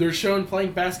 they're shown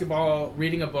playing basketball,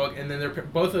 reading a book, and then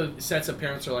both sets of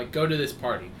parents are like, go to this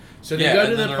party. So they go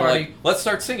to the party. Like, let's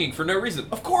start singing for no reason.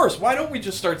 Of course, why don't we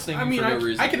just start singing for no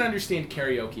reason? I can understand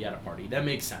karaoke at a party. That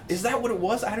makes sense. Is that what it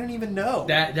was? I don't even know.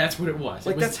 That's what it was.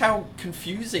 Like, that's how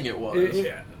confusing it was.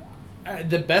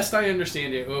 The best I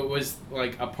understand it was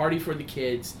like a party for the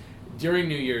kids during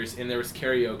New Year's, and there was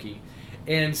karaoke.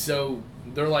 And so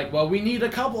they're like, well, we need a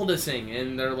couple to sing.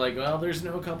 And they're like, well, there's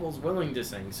no couples willing to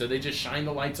sing. So they just shine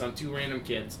the lights on 2 random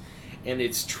kids. And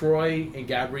it's Troy and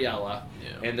Gabriella.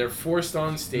 Yeah. And they're forced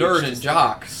on stage. Nerd and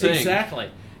jock, sing. Exactly.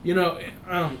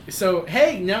 So,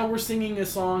 hey, now we're singing a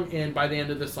song, and by the end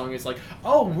of the song, it's like,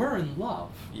 oh, we're in love.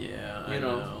 Yeah, I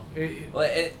know.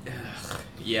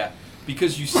 Yeah,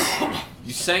 because you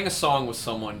sang a song with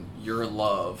someone, you're in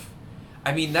love.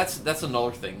 I mean, that's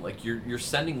another thing. Like, you're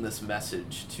sending this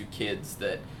message to kids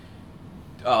that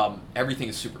everything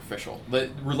is superficial.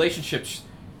 The relationships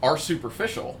are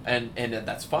superficial, and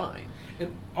that's fine.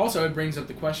 And also, it brings up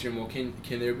the question: well, can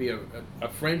there be a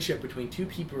friendship between two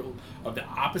people of the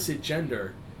opposite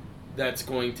gender that's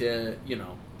going to,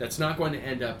 that's not going to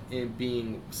end up in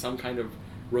being some kind of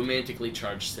romantically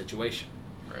charged situation?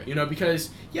 Right. Because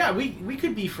we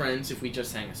could be friends if we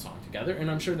just sang a song together,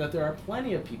 and I'm sure that there are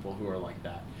plenty of people who are like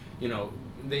that.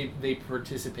 They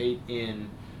participate in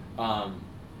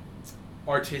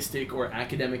artistic or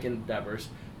academic endeavors.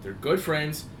 They're good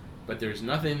friends, but there's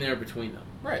nothing there between them.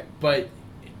 Right. But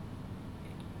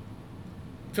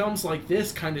films like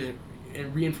this kind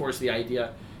of reinforce the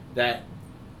idea that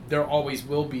there always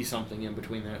will be something in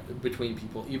between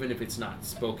people, even if it's not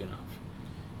spoken of.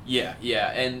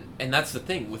 Yeah, and that's the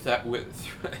thing with that.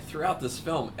 Throughout this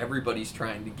film, everybody's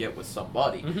trying to get with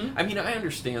somebody. Mhm. I mean, I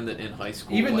understand that in high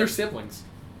school, Even their like, siblings.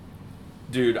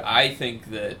 dude, I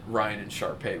think that Ryan and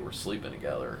Sharpay were sleeping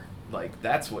together. Like,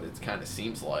 that's what it kind of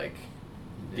seems like.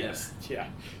 Yeah. Yes.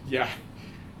 Yeah.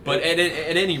 But at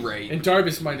any rate, And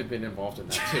Darbus might have been involved in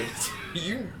that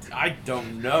too. I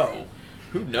don't know.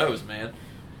 Who knows, man?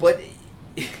 But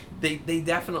they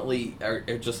definitely are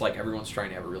just like everyone's trying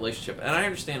to have a relationship. And I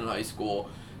understand in high school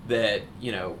that,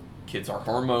 kids are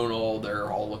hormonal, they're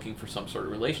all looking for some sort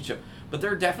of relationship. But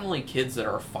there are definitely kids that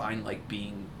are fine, like,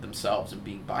 being themselves and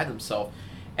being by themselves.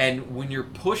 And when you're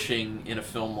pushing in a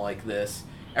film like this,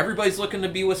 everybody's looking to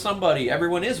be with somebody.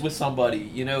 Everyone is with somebody,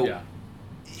 Yeah.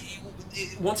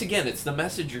 Once again, it's the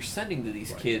message you're sending to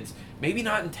these Right. kids. Maybe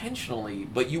not intentionally,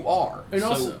 but you are. And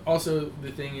So- also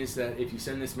the thing is that if you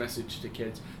send this message to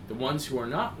kids, the ones who are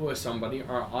not with somebody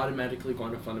are automatically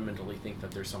going to fundamentally think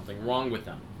that there's something wrong with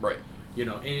them. right,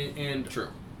 And true.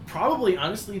 probably,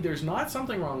 honestly, there's not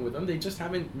something wrong with them. They just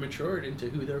haven't matured into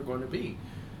who they're going to be.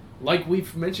 Like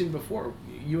we've mentioned before,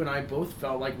 you and I both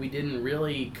felt like we didn't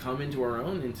really come into our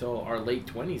own until our late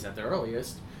 20s at the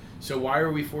earliest. So why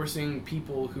are we forcing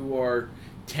people who are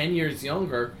 10 years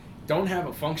younger, don't have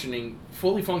a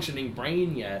fully functioning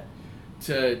brain yet,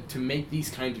 to make these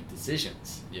kind of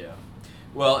decisions? Yeah.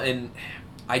 Well, and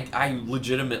I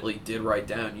legitimately did write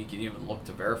down, you can even look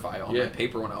to verify on my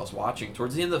paper when I was watching.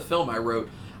 Towards the end of the film, I wrote,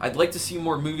 I'd like to see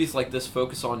more movies like this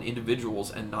focus on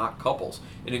individuals and not couples.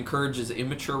 It encourages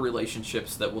immature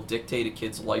relationships that will dictate a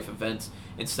kid's life events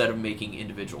instead of making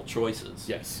individual choices.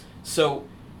 Yes. So,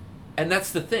 and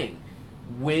that's the thing.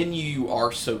 When you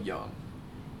are so young,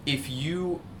 if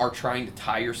you are trying to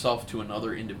tie yourself to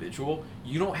another individual,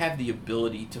 you don't have the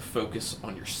ability to focus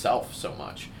on yourself so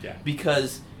much. Yeah.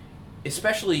 Because,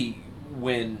 especially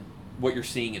when what you're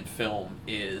seeing in film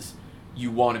is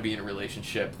you want to be in a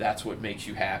relationship, that's what makes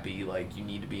you happy, like you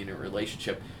need to be in a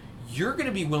relationship, you're going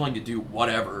to be willing to do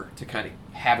whatever to kind of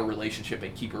have a relationship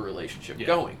and keep a relationship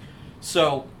going.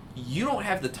 So, you don't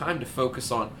have the time to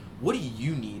focus on what do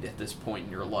you need at this point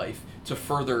in your life to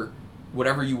further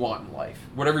whatever you want in life,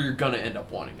 whatever you're going to end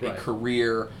up wanting, Right. a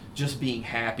career, just being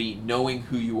happy, knowing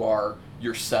who you are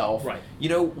yourself, Right.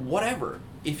 Whatever.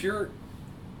 If you're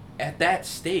at that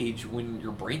stage when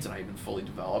your brain's not even fully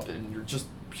developed and you're just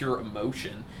pure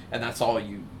emotion and that's all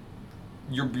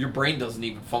your brain doesn't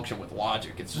even function with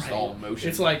logic, it's just all emotion.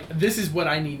 It's like, this is what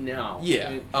I need now.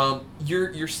 Yeah.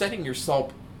 You're setting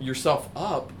yourself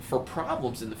up for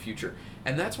problems in the future.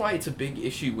 And that's why it's a big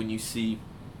issue when you see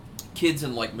kids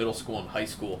in like middle school and high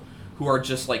school who are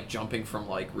just like jumping from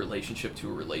like relationship to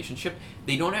a relationship.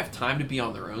 They don't have time to be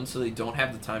on their own, so they don't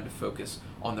have the time to focus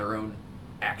on their own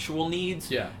actual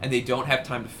needs. Yeah. And they don't have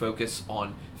time to focus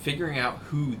on figuring out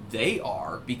who they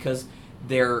are because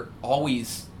they're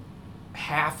always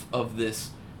half of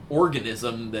this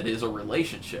organism that is a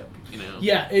relationship,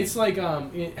 Yeah, it's like,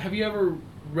 have you ever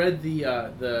read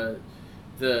the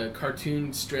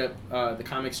cartoon strip, the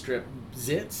comic strip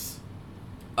Zits?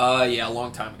 Yeah, a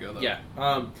long time ago though. Yeah.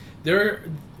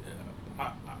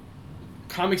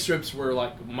 Comic strips were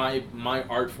like my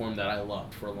art form that I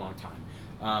loved for a long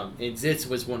time. And Zits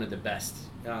was one of the best.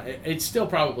 It still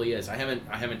probably is. I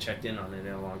haven't checked in on it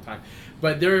in a long time.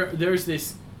 But there's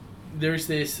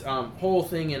this whole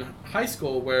thing in high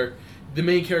school where the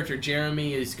main character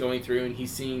Jeremy is going through and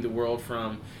he's seeing the world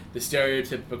from the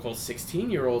stereotypical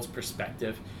 16-year-old's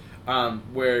perspective,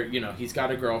 where he's got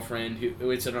a girlfriend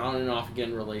who it's an on and off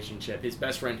again relationship. His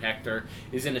best friend Hector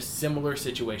is in a similar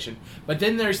situation, but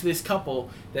then there's this couple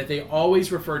that they always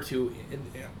refer to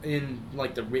in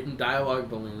like the written dialogue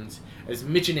balloons as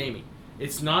Mitch and Amy.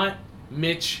 It's not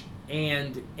Mitch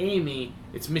and Amy,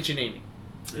 it's Mitch and Amy.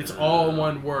 It's all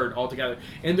one word altogether.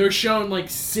 And they're shown like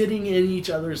sitting in each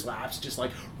other's laps, just like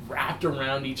wrapped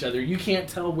around each other. You can't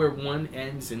tell where one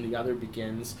ends and the other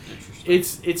begins.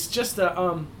 Interesting. It's just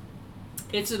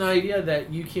it's an idea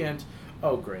that you can't.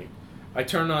 Oh great! I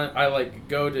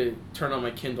go to turn on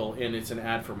my Kindle and it's an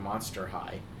ad for Monster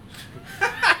High.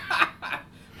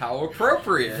 How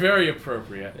appropriate. Very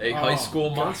appropriate. A high school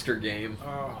God. monster game.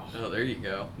 Oh, there you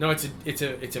go. No, it's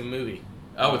a movie.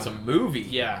 Oh, it's a movie.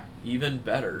 Yeah. Even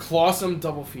better. Clawsome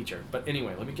double feature. But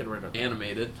anyway, let me get rid of it.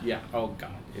 Animated. Yeah. Oh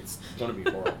God, it's gonna be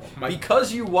horrible.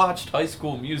 Because you watched High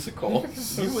School Musical,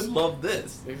 you would love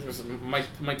this. My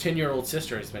 10-year-old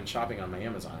sister has been shopping on my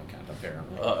Amazon account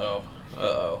apparently.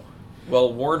 Uh-oh.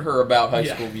 Well, warn her about High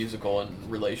School Musical and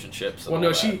relationships. And Well, no,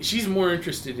 all that. she's more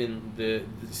interested in the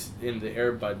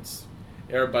Air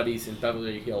Buddies and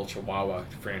Beverly Hills Chihuahua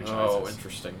franchises. Oh,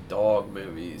 interesting. Dog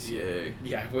movies, yay.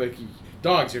 Yeah, like,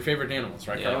 dogs, your favorite animals,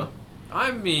 right, Yeah. Carla?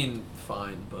 I mean,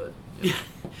 fine, but you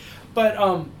know. But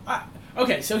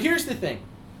okay, so here's the thing.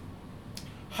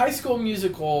 High School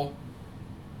Musical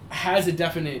has a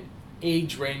definite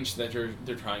age range that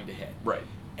they're trying to hit. Right.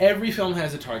 Every film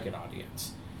has a target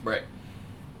audience. Right.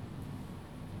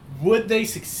 Would they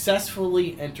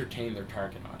successfully entertain their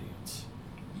target audience?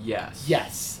 Yes.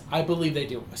 Yes, I believe they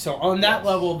do. So on that Yes.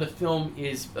 level, the film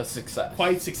is A success.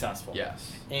 quite successful.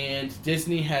 Yes. And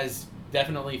Disney has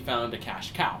definitely found a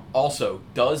cash cow. Also,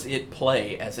 does it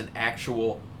play as an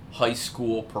actual high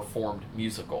school performed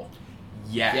musical?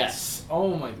 Yes.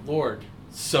 Oh my lord.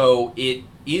 So it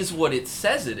is what it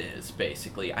says it is,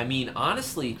 basically. I mean,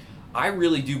 honestly, I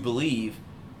really do believe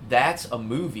that's a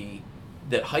movie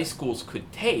that high schools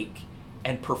could take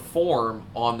and perform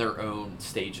on their own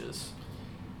stages.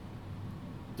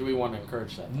 Do we want to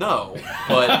encourage that? No,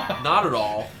 but not at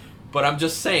all. But I'm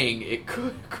just saying it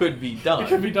could be done. It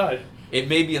could be done. It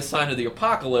may be a sign of the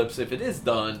apocalypse if it is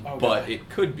done, Oh, but God. it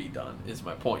could be done, is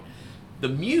my point. The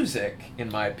music, in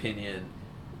my opinion,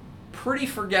 pretty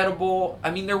forgettable.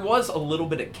 I mean, there was a little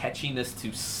bit of catchiness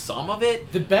to some of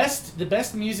it. The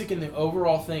best music in the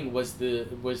overall thing was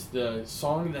the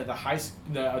song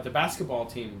that the basketball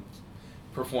team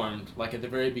performed, like at the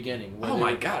very beginning. Oh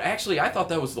my god! Actually, I thought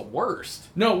that was the worst.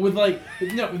 No, with like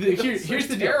no. Here's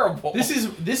the deal. Terrible.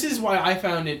 This is why I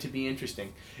found it to be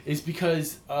interesting, is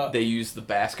because They used the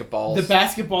basketballs. the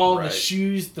basketball, Right. the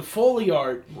shoes, the Foley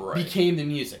art Right. became the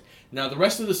music. Now the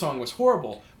rest of the song was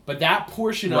horrible, but that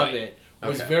portion Right. of it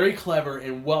was Okay. very clever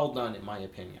and well done, in my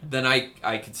opinion. Then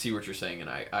I can see what you're saying, and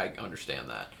I understand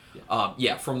that.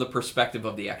 Yeah, from the perspective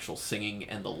of the actual singing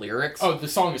and the lyrics. Oh, the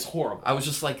song is horrible. I was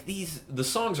just like, the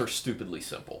songs are stupidly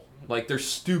simple. Like, they're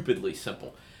stupidly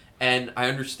simple. And I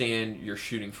understand you're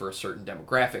shooting for a certain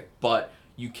demographic, but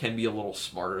you can be a little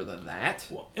smarter than that.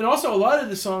 And also, a lot of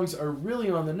the songs are really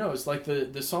on the nose. Like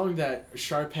the song that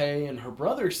Sharpay and her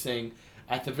brother sing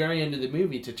at the very end of the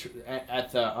movie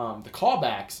at the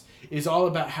callbacks is all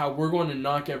about how we're going to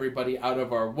knock everybody out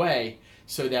of our way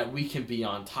so that we can be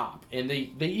on top. And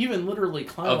they even literally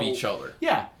climb Of each other.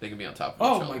 Yeah. They can be on top of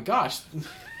Oh each other. my gosh.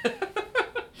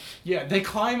 Yeah, they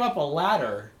climb up a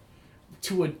ladder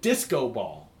to a disco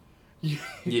ball.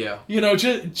 Yeah. You know,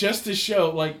 just to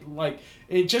show,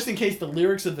 just in case the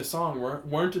lyrics of the song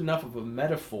weren't enough of a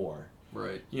metaphor.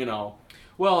 Right. You know.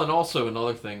 Well, and also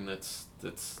another thing that's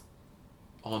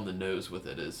on the nose with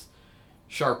it is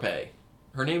Sharpay.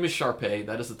 Her name is Sharpay.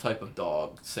 That is the type of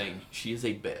dog saying she is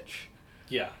a bitch.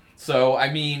 Yeah. So,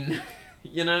 I mean,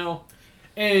 you know.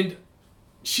 And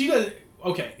she does...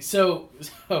 Okay, so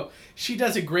she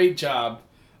does a great job.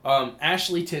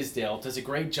 Ashley Tisdale does a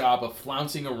great job of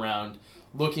flouncing around,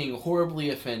 looking horribly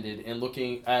offended, and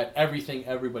looking at everything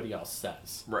everybody else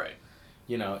says. Right.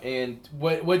 You know, and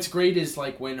what's great is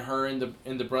like when her and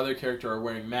the brother character are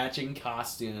wearing matching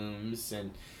costumes,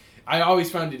 and I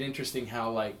always found it interesting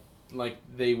how like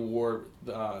they wore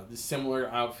the similar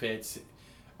outfits,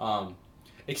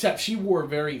 except she wore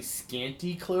very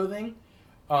scanty clothing.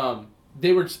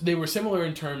 They were similar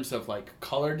in terms of like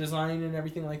color design and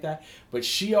everything like that, but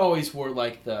she always wore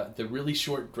like the really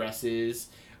short dresses,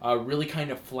 really kind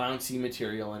of flouncy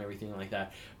material and everything like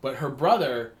that. But her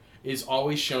brother is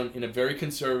always shown in a very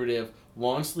conservative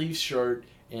long sleeve shirt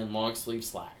and long sleeve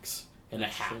slacks and a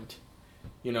hat.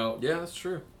 You know. Yeah, that's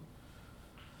true.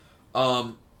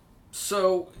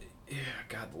 So, yeah,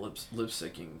 God, the lip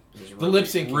syncing was The lip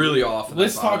syncing really off.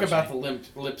 Let's talk about the limp.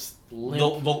 It was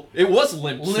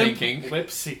lip syncing. Lip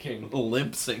syncing.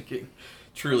 Limp syncing,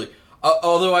 truly.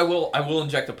 Although I will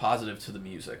inject a positive to the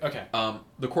music. Okay.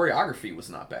 The choreography was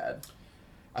not bad.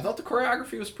 I thought the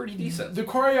choreography was pretty decent. The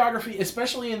choreography,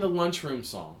 especially in the lunchroom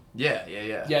song. Yeah.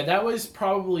 Yeah, that was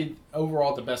probably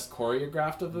overall the best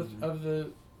choreographed of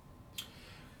the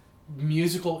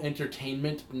musical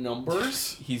entertainment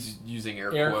numbers. He's using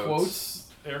air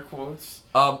quotes. Air quotes.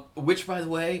 Which, by the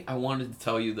way, I wanted to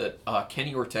tell you that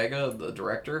Kenny Ortega, the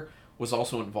director, was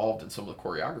also involved in some of the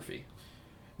choreography.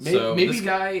 Maybe this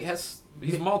guy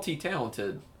he's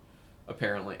multi-talented,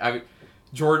 apparently. I mean,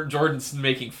 Jordan's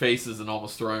making faces and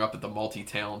almost throwing up at the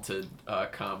multi-talented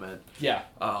comment. Yeah.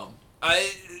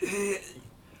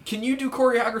 Can you do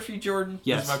choreography, Jordan?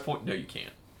 Yes. That's my point. No, you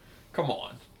can't. Come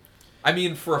on. I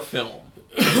mean, for a film.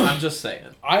 I'm just saying.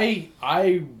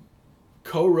 I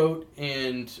co-wrote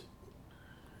and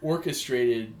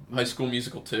orchestrated High School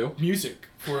Musical 2? music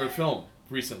for a film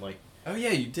recently. Oh, yeah,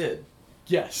 you did.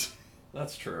 Yes.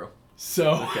 That's true.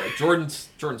 So. Okay, Jordan's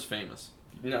famous.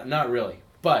 No, not really,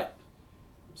 but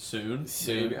Soon,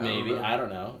 maybe. I don't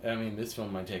know. I mean, this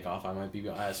film might take off. I might be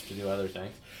asked to do other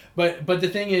things. But the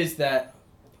thing is that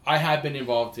I have been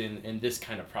involved in this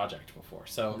kind of project before.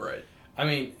 So Right. I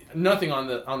mean, nothing on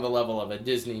the level of a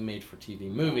Disney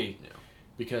made-for-TV movie, Yeah.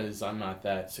 because I'm not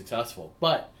that successful.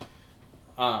 But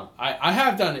I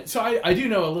have done it, so I do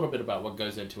know a little bit about what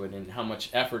goes into it and how much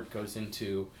effort goes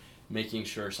into making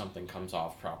sure something comes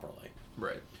off properly.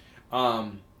 Right.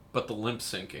 Um, But the lip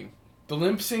syncing. the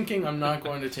lip syncing, I'm not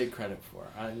going to take credit for.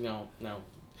 No.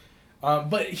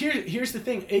 But here's the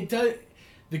thing. It does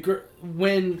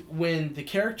when the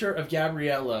character of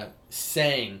Gabriella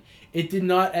sang, it did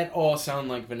not at all sound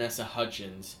like Vanessa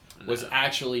Hudgens was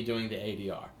actually doing the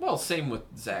ADR. Well, same with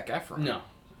Zac Efron.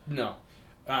 No.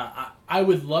 I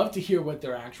would love to hear what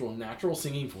their actual natural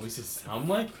singing voices sound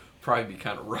like. Probably be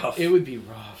kind of rough. It would be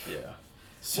rough. Yeah.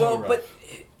 So rough. But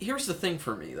here's the thing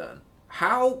for me then.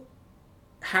 How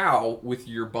with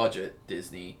your budget,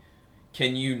 Disney,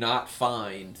 can you not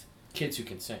find kids who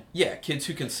can sing? Yeah, kids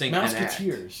who can sing and act.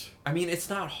 Mouseketeers. I mean, it's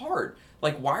not hard.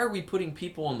 Like, why are we putting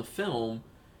people in the film?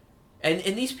 And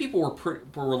these people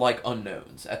were like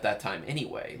unknowns at that time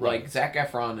anyway. Right. Like Zac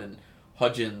Efron and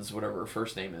Hudgens, whatever her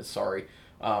first name is. Sorry,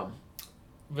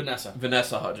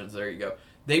 Vanessa Hudgens. There you go.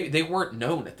 They weren't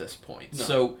known at this point, No.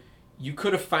 so you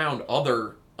could have found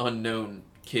other unknown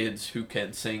kids who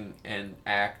can sing and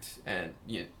act, and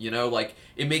you know, like,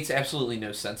 it makes absolutely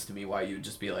no sense to me why you would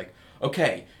just be like,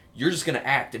 okay, you're just gonna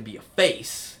act and be a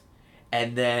face,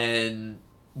 and then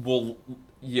we'll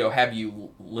have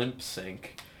you lip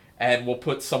sync, and we'll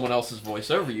put someone else's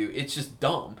voice over you. It's just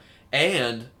dumb.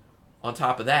 And on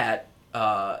top of that,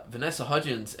 Vanessa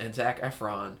Hudgens and Zac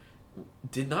Efron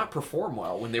did not perform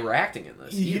well when they were acting in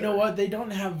this. You either. know what? They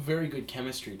don't have very good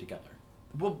chemistry together.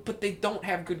 Well, but they don't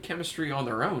have good chemistry on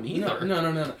their own either.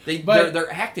 No.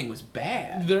 Their acting was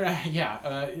bad.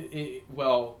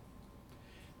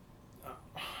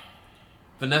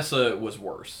 Vanessa was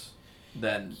worse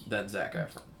than Zac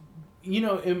Efron. You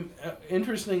know,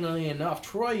 interestingly enough,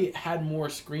 Troy had more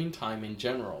screen time in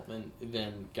general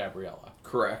than Gabriella.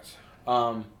 Correct.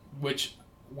 Which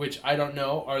I don't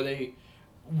know.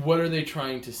 What are they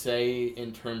trying to say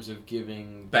in terms of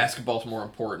giving... Basketball's more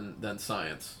important than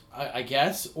science. I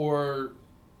guess, or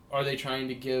are they trying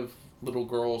to give little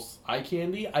girls eye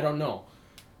candy? I don't know.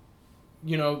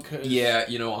 You know, 'cause... Yeah,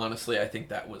 honestly, I think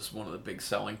that was one of the big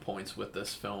selling points with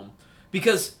this film.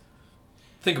 Because,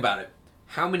 think about it.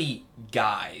 How many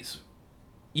guys,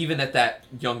 even at that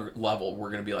younger level, were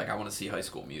going to be like, I want to see High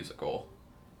School Musical?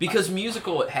 Because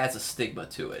musical, it has a stigma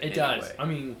to it. It anyway. does. I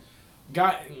mean,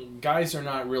 guys are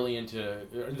not really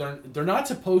into... They're not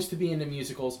supposed to be into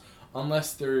musicals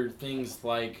unless they're things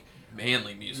like...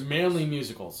 Manly musicals. Manly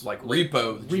musicals. Like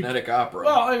Repo, the genetic opera.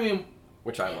 Well, I mean...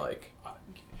 Which I like.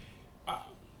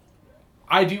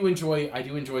 I do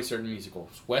enjoy certain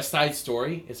musicals. West Side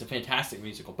Story is a fantastic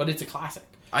musical, but it's a classic.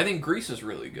 I think Grease is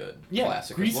really good. Yeah,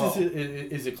 classic Grease as well.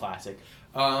 is a classic.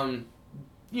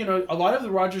 You know, a lot of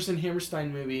the Rodgers and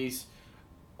Hammerstein movies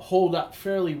hold up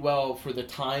fairly well for the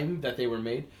time that they were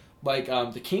made. Like,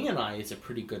 The King and I is a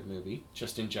pretty good movie,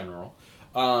 just in general.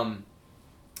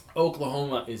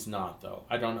 Oklahoma is not, though.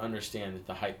 I don't understand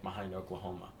the hype behind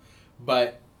Oklahoma.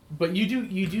 But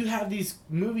you do have these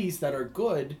movies that are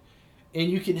good, and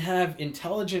you can have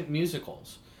intelligent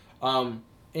musicals. And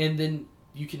then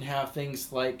you can have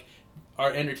things like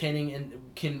are entertaining and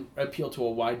can appeal to a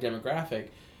wide demographic.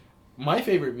 My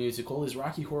favorite musical is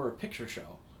Rocky Horror Picture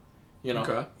Show. You know,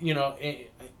 okay.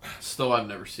 Still, I've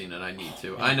never seen it. I need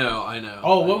to. I know.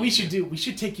 Oh, what we should do? We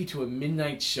should take you to a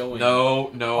midnight showing.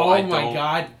 No, oh I my don't.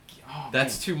 God.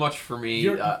 That's man. too much for me.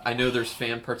 I know there's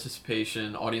fan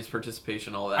participation, audience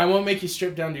participation, all that. I won't make you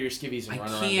strip down to your skivvies and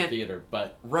run around the can't- theater,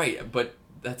 but... Right, but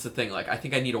that's the thing. Like, I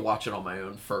think I need to watch it on my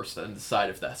own first and decide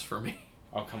if that's for me.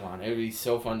 Oh, come on. It would be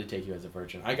so fun to take you as a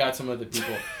virgin. I got some of the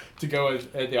people to go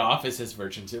at the office as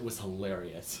virgins. It was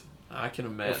hilarious. I can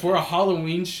imagine. For a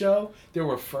Halloween show, there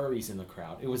were furries in the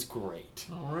crowd. It was great.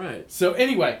 All right. So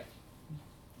anyway...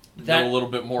 Know a little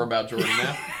bit more about Jordan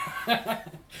now?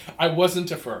 I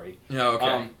wasn't a furry. Yeah,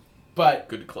 okay. But...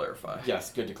 Good to clarify.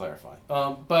 Yes, good to clarify.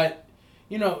 But,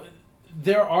 you know,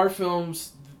 there are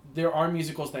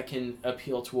musicals that can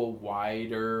appeal to a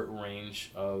wider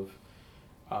range of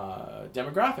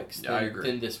demographics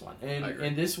than this one.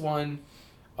 And this one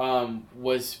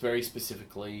was very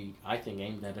specifically, I think,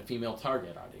 aimed at a female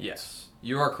target audience. Yes,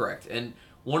 you are correct. And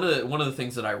one of the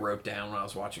things that I wrote down when I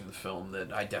was watching the film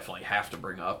that I definitely have to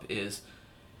bring up is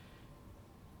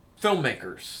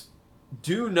filmmakers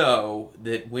do know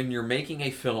that when you're making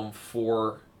a film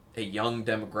for a young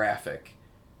demographic,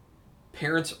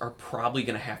 parents are probably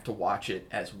going to have to watch it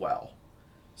as well.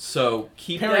 So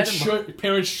Parents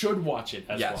should watch it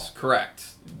as well. Yes, correct.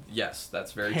 Yes,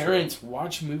 that's very true. Parents,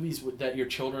 watch movies that your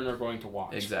children are going to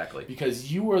watch. Exactly.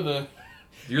 Because you are the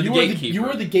You're the gatekeeper. You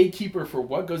are the gatekeeper for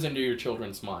what goes into your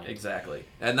children's mind. Exactly.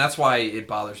 And that's why it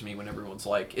bothers me when everyone's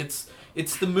like, it's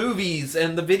the movies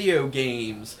and the video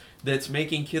games that's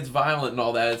making kids violent and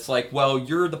all that. It's like, well,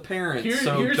 you're the parent,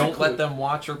 so don't let them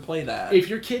watch or play that. If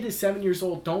your kid is 7 years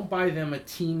old, don't buy them a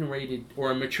teen-rated or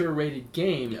a mature-rated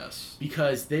game. Yes.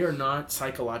 Because they are not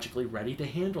psychologically ready to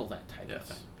handle that type of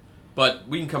thing. But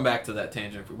we can come back to that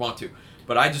tangent if we want to.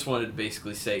 But I just wanted to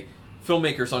basically say,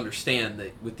 filmmakers understand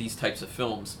that with these types of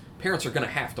films, parents are going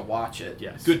to have to watch it.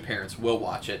 Yes. Good parents will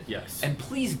watch it. Yes. And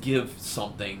please give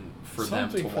something for them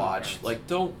to watch. The like,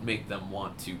 don't make them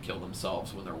want to kill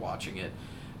themselves when they're watching it.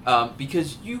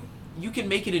 Because you can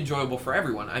make it enjoyable for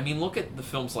everyone. I mean, look at the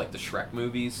films like the Shrek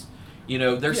movies. You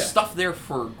know, there's stuff there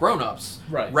for grown-ups.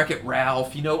 Right. Wreck-It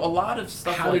Ralph. You know, a lot of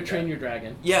stuff How like to Train that. Your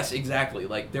Dragon. Yes, exactly.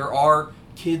 Like, there are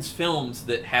kids' films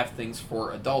that have things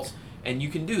for adults, and you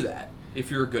can do that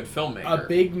if you're a good filmmaker. A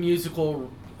big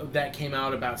musical that came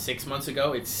out about 6 months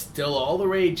ago, it's still all the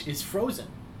rage, is Frozen.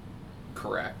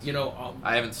 Correct. You know,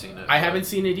 I haven't seen it. I haven't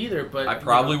seen it either, but I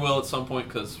probably will at some point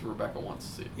because Rebecca wants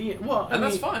to see it. Yeah, well, and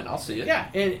that's fine. I'll see it. Yeah,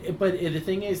 but the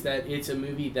thing is that it's a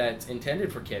movie that's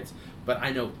intended for kids, but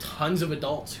I know tons of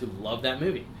adults who love that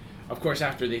movie. Of course,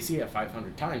 after they see it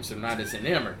 500 times, they're not as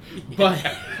enamored.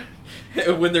 But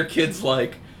when their kids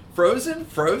like Frozen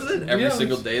every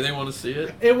single day, they want to see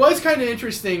it. It was kind of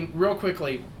interesting, real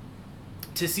quickly,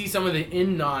 to see some of the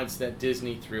in nods that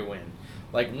Disney threw in.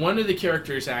 Like, one of the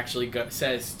characters actually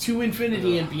says, "To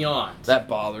infinity and beyond." That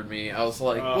bothered me. I was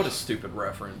like, what a stupid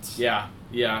reference. Yeah.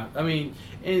 I mean,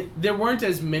 there weren't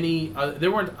as many.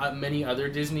 There weren't many other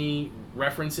Disney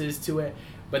references to it,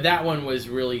 but that one was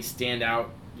really stand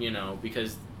out. You know,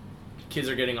 because kids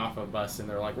are getting off a bus and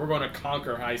they're like, "We're going to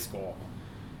conquer high school."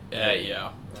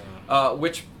 Yeah.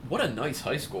 Which, what a nice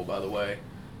high school, by the way.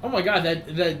 Oh my God,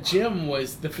 that gym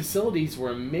the facilities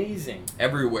were amazing.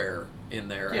 Everywhere in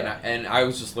there. Yeah. And I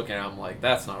was just looking at it, I'm like,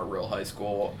 that's not a real high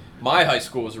school. My high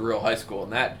school was a real high school,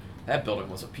 and that building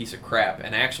was a piece of crap.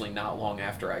 And actually, not long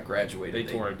after I graduated,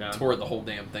 they tore it down. Tore the whole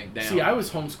damn thing down. See, I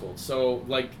was homeschooled, so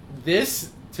like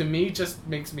this to me just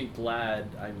makes me glad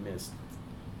I missed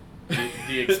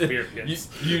the experience.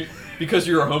 Because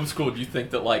you were homeschooled, you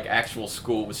think that like actual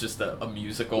school was just a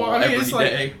musical Well, I mean, every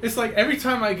day. It's like every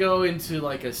time I go into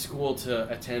like a school to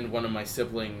attend one of my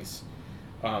siblings,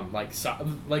 like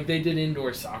they did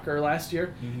indoor soccer last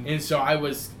year, and so I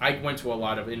went to a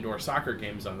lot of indoor soccer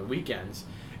games on the weekends,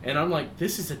 and I'm like,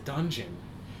 this is a dungeon.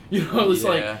 You know,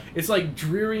 it's like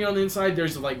dreary on the inside.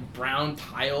 There's like brown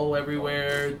tile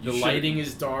everywhere. The lighting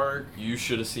is dark. You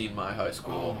should have seen my high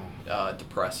school.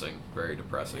 Depressing, very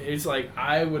depressing. It's like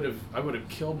I would have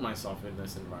killed myself in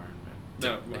this environment.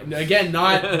 No, again,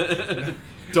 not.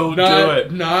 Don't do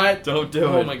it. Don't do it.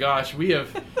 Oh my gosh, we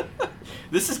have.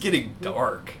 This is getting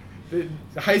dark. The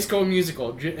High School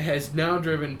Musical has now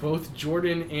driven both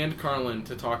Jordan and Carlin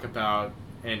to talk about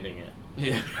ending it.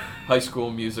 Yeah, High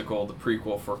School Musical, the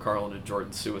prequel for Carlin and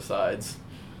Jordan's suicides.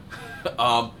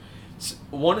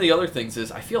 One of the other things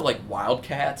is I feel like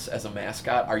Wildcats as a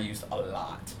mascot are used a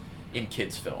lot in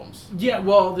kids' films. Yeah,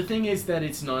 well, the thing is that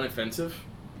it's non-offensive.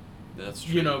 That's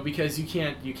true. You know, because you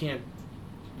can't.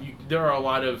 There are a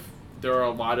lot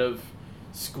of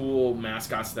school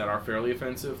mascots that are fairly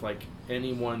offensive, like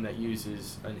anyone that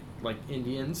uses like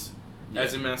Indians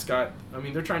as a mascot. I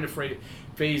mean, they're trying to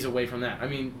phase away from that. I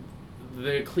mean,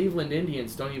 the Cleveland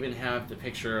Indians don't even have the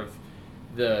picture of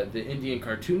the Indian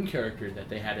cartoon character that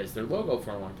they had as their logo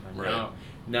for a long time. Right.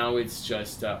 Now it's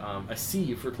just a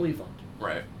C for Cleveland.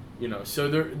 Right. You know, so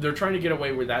they're trying to get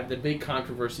away with that. The big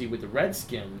controversy with the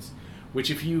Redskins, which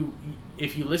if you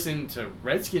listen to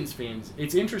Redskins fans,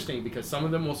 it's interesting because some of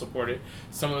them will support it.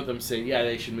 Some of them say, yeah,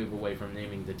 they should move away from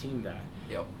naming the team that.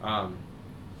 Yep.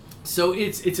 So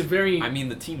it's a very. I mean,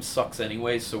 the team sucks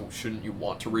anyway, so shouldn't you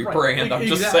want to rebrand? Right. I'm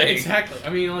just saying. Exactly.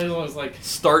 I mean, it was like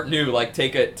start new. Like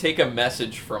take a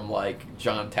message from like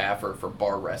John Taffer for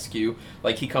Bar Rescue.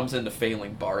 Like he comes into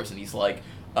failing bars and he's like,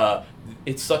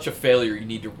 it's such a failure. You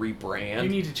need to rebrand. You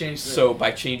need to change. So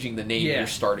by changing the name, you're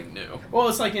starting new. Well,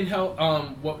 it's like in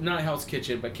not Hell's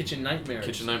Kitchen, but Kitchen Nightmares.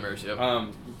 Kitchen Nightmares.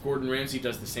 Yep. Gordon Ramsay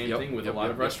does the same thing with a lot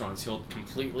of restaurants. He'll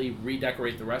completely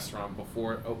redecorate the restaurant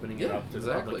before opening it up to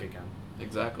the public again.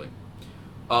 Exactly.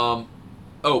 But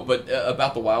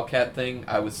about the Wildcat thing,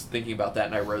 I was thinking about that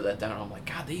and I wrote that down. I'm like,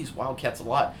 God, they use Wildcats a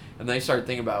lot. And then I started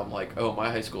thinking about it. I'm like, oh, my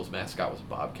high school's mascot was a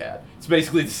Bobcat. It's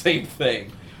basically the same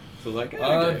thing. So like,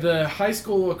 okay. The high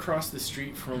school across the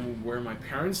street from where my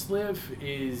parents live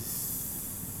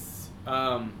is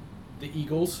the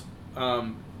Eagles.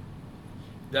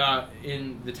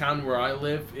 In the town where I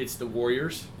live, it's the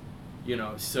Warriors.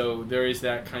 So there is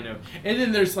that kind of, and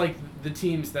then there's like the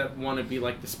teams that want to be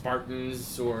like the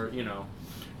Spartans or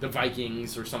the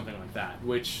Vikings or something like that,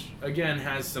 which again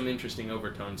has some interesting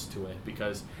overtones to it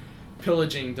because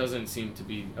pillaging doesn't seem to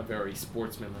be a very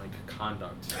sportsmanlike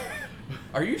conduct.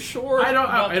 Are you sure? I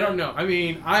don't know. I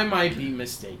mean, I might be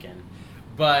mistaken,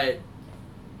 but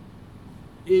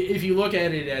if you look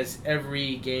at it as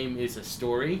every game is a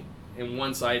story, and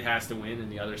one side has to win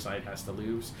and the other side has to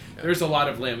lose, there's a lot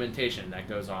of lamentation that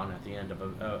goes on at the end of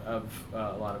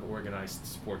a lot of organized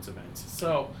sports events.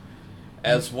 So,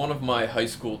 as one of my high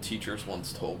school teachers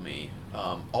once told me,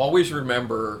 always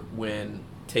remember when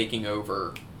taking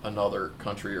over another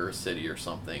country or a city or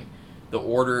something, the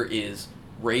order is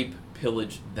rape,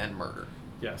 pillage, then murder.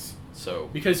 Yes. So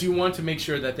because you want to make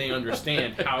sure that they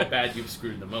understand how bad you've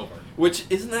screwed them over. Which,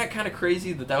 isn't that kind of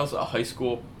crazy that was a high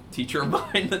school teacher of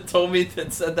mine that told me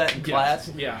that said that in class?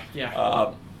 Yeah.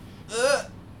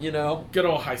 Good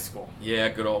old high school. Yeah,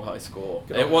 good old high school.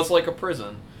 It was like a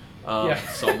prison,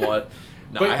 somewhat.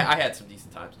 No, I had some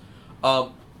decent times.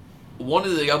 One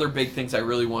of the other big things I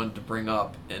really wanted to bring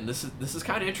up, and this is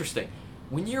kind of interesting,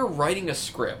 when you're writing a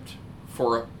script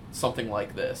for something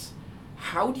like this,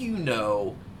 how do you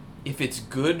know if it's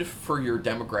good for your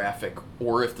demographic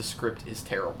or if the script is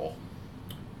terrible?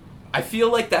 I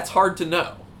feel like that's hard to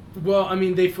know. Well, I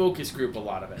mean, they focus group a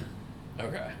lot of it.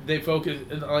 Okay. They focus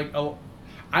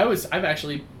I've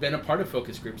actually been a part of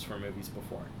focus groups for movies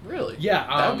before. Really? Yeah.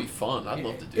 That would be fun. I'd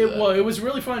love to do that. Well, it was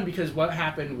really fun because what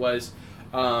happened was,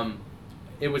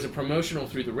 it was a promotional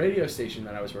through the radio station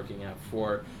that I was working at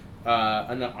for,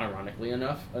 ironically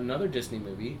enough, another Disney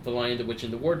movie, The Lion, the Witch,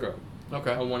 and the Wardrobe.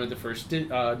 Okay. One of the first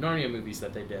Narnia movies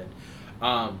that they did.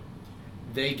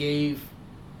 They gave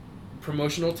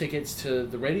promotional tickets to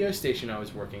the radio station I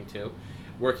was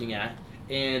working at,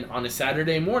 and on a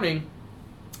Saturday morning,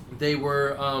 they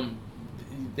were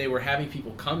having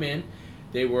people come in.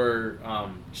 They were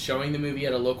showing the movie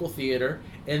at a local theater,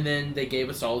 and then they gave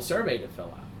us all a survey to fill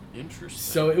out. Interesting.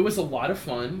 So it was a lot of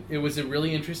fun. It was a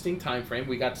really interesting time frame.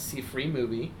 We got to see a free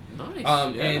movie. Nice.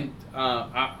 And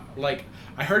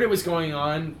I heard it was going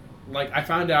on. Like, I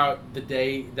found out the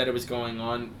day that it was going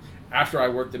on after I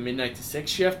worked the midnight to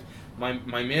 6 shift.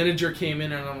 My manager came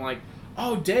in and I'm like,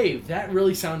 "Oh, Dave, that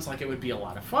really sounds like it would be a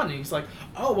lot of fun." And he's like,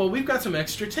 "Oh, well, we've got some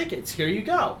extra tickets. Here you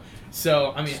go."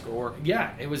 So, I mean,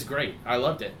 yeah, it was great. I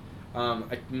loved it.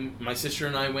 My sister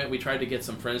and I went. We tried to get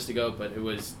some friends to go, but it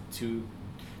was too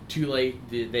late.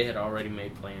 They had already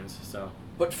made plans. So,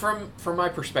 but from my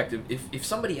perspective, if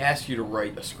somebody asked you to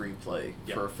write a screenplay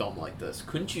for a film like this,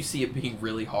 couldn't you see it being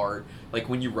really hard? Like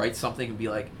when you write something and be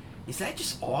like, is that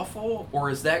just awful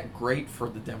or is that great for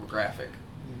the demographic?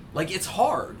 Like, it's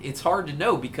hard. It's hard to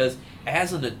know because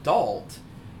as an adult,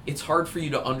 it's hard for you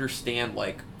to understand,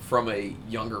 like, from a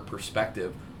younger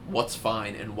perspective, what's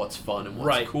fine and what's fun and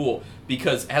what's cool.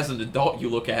 Because as an adult, you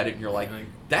look at it and you're like,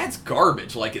 that's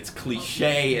garbage. Like, it's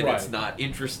cliche and it's not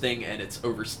interesting and it's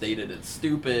overstated and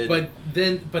stupid.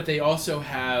 But they also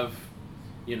have,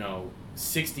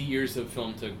 60 years of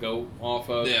film to go off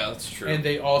of. Yeah, that's true. And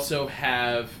they also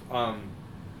have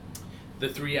the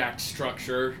 3-act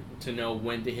structure to know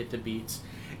when to hit the beats.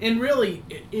 And really,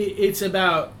 it's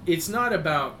not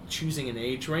about choosing an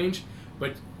age range,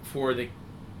 but for the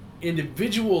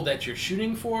individual that you're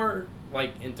shooting for,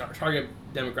 like in target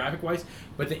demographic wise,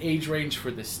 but the age range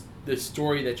for the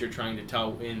story that you're trying to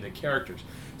tell in the characters.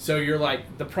 So you're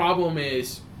like, the problem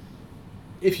is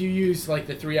if you use like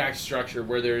the 3-act structure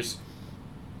where there's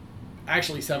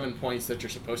actually 7 points that you're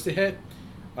supposed to hit,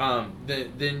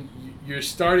 then your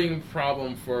starting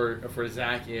problem for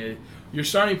Zach is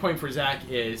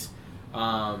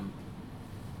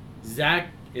Zach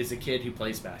is a kid who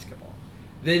plays basketball.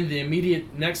 Then the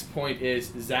immediate next point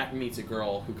is Zach meets a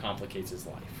girl who complicates his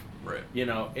life. Right.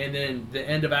 And then the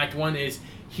end of Act 1 is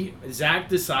Zach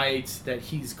decides that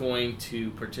he's going to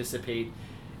participate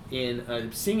in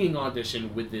a singing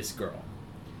audition with this girl.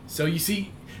 So you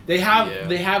see, they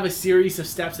have a series of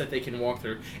steps that they can walk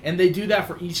through, and they do that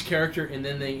for each character, and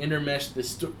then they intermesh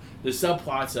the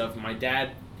subplots of my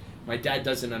dad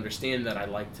doesn't understand that I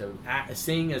like to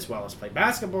sing as well as play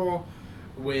basketball,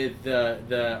 with the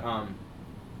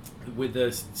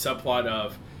subplot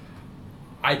of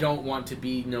I don't want to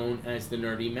be known as the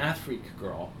nerdy math freak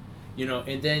girl,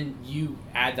 and then you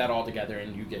add that all together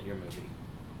and you get your movie.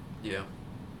 Yeah.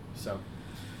 So,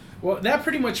 well, that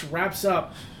pretty much wraps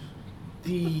up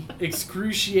the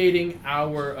excruciating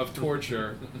hour of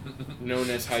torture known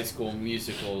as High School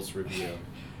Musicals review.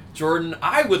 Jordan,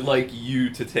 I would like you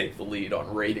to take the lead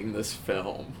on rating this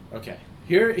film. Okay.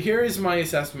 Here is my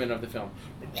assessment of the film.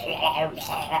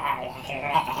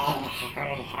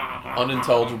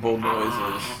 Unintelligible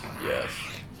noises, yes.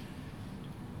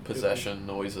 Possession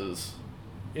noises,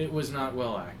 It was not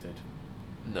well acted.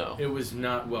 no. It was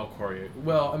not well choreographed.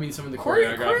 Well, I mean, some of the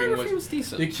Choreography was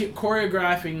decent. The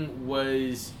choreographing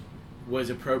was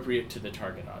appropriate to the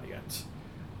target audience.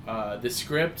 The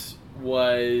script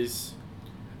was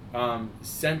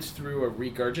sent through a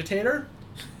regurgitator,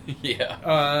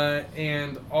 Yeah.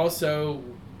 and also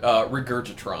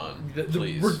Regurgitron,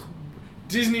 please.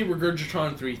 Disney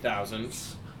Regurgitron 3000,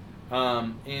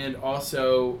 and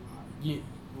also,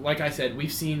 like I said,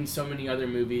 we've seen so many other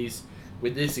movies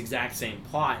with this exact same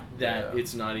plot that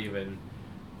it's not even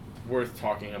worth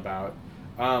talking about.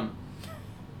 I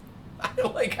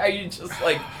like how you just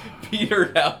like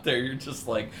petered out there. You're just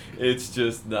like, it's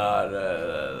just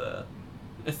not.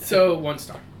 So 1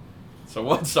 star. So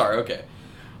 1 star. Okay.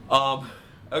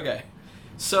 Okay.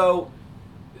 So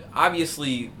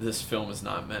obviously this film is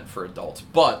not meant for adults,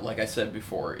 but like I said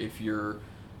before, if you're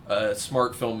a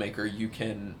smart filmmaker, you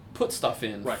can put stuff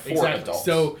in for adults.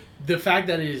 So the fact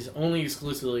that it is only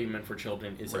exclusively meant for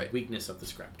children is a weakness of the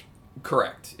script.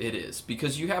 Correct, it is,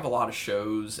 because you have a lot of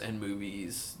shows and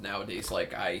movies nowadays.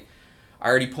 Like I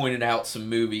already pointed out some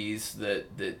movies that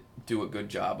do a good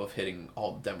job of hitting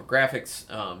all the demographics.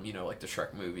 Like the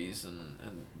Shrek movies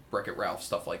and Wreck-It Ralph,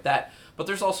 stuff like that. But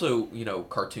there's also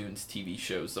cartoons, TV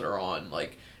shows that are on,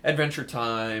 like Adventure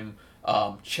Time,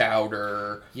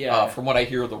 Chowder. Yeah. From what I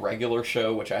hear, the regular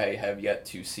show, which I have yet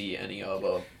to see any of,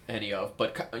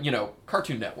 but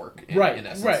Cartoon Network. In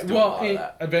essence, Right. doing a lot of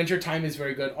that. Adventure Time is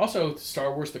very good. Also,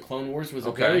 Star Wars: The Clone Wars was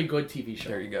a very good TV show.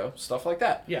 There you go, stuff like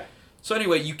that. Yeah. So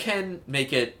anyway, you can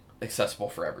make it accessible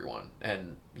for everyone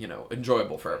and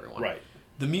enjoyable for everyone. Right.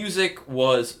 The music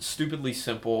was stupidly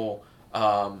simple.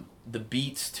 The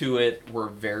beats to it were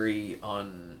very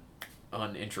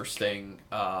uninteresting.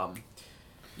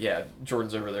 Yeah,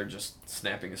 Jordan's over there just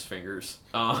snapping his fingers.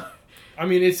 I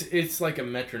mean, it's like a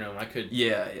metronome.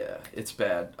 Yeah, it's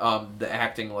bad. The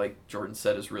acting, like Jordan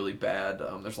said, is really bad.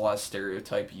 There's a lot of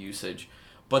stereotype usage.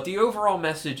 But the overall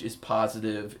message is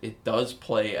positive. It does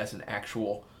play as an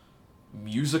actual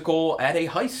musical at a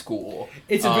high school.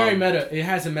 It's a very meta. It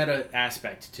has a meta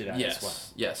aspect to that as well.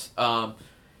 Yes.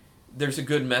 There's a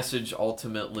good message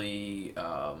ultimately.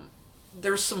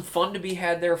 There's some fun to be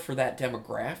had there for that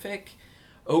demographic.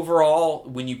 Overall,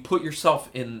 when you put yourself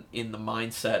in the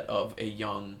mindset of a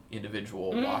young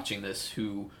individual watching this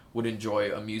who would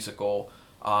enjoy a musical,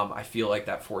 I feel like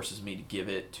that forces me to give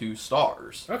it 2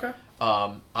 stars. Okay.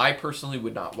 I personally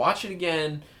would not watch it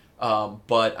again,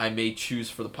 but I may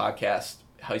choose for the podcast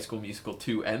High School Musical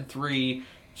 2 and 3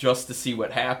 just to see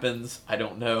what happens. I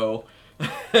don't know.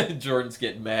 Jordan's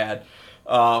getting mad.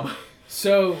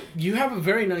 So, you have a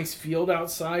very nice field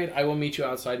outside. I will meet you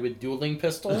outside with dueling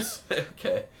pistols.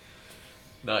 Okay.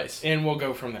 Nice. And we'll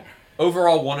go from there.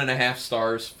 Overall, 1.5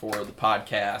 stars for the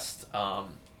podcast.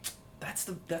 That's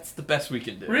the best we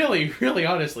can do. Really, really,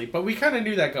 honestly. But we kind of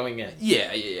knew that going in.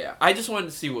 Yeah. I just wanted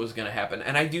to see what was going to happen.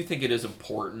 And I do think it is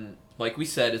important. Like we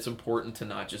said, it's important to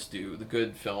not just do the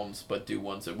good films, but do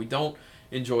ones that we don't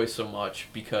enjoy so much,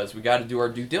 because we got to do our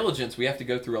due diligence. We have to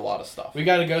go through a lot of stuff. We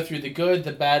got to go through the good,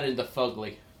 the bad, and the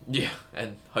fugly. Yeah,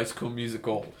 and High School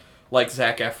Musical, like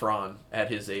Zac Efron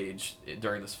at his age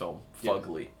during this film,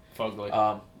 fugly. Yeah,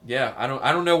 fugly. Yeah, I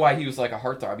don't know why he was like a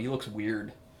heartthrob. He looks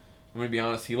weird. I'm gonna be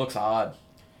honest. He looks odd.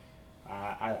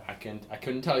 I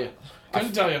couldn't tell you. I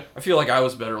feel like I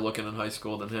was better looking in high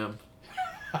school than him.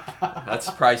 That's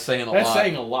probably saying a lot. That's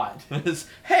saying a lot.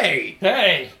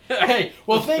 Hey!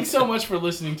 Well, thanks so much for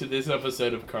listening to this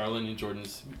episode of Carlin and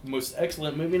Jordan's Most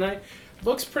Excellent Movie Night.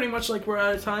 Looks pretty much like we're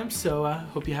out of time, so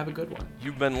hope you have a good one.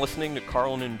 You've been listening to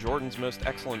Carlin and Jordan's Most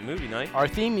Excellent Movie Night. Our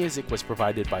theme music was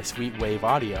provided by Sweet Wave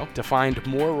Audio. To find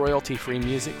more royalty-free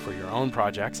music for your own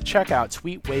projects, check out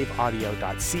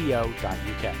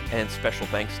sweetwaveaudio.co.uk. And special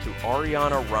thanks to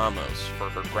Ariana Ramos for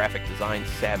her graphic design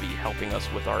savvy helping us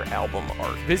with our album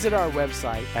art. Visit our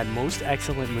website at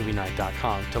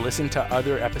mostexcellentmovienight.com to listen to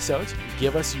other episodes,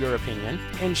 give us your opinion,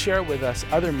 and share with us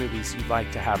other movies you'd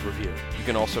like to have reviewed. You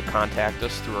can also contact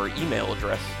us through our email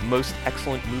address,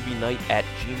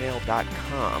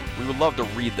 mostexcellentmovienight@gmail.com. We would love to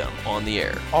read them on the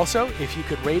air. Also, if you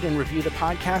could rate and review the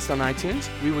podcast on iTunes,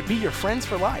 we would be your friends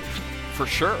for life. For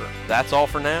sure. That's all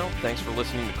for now. Thanks for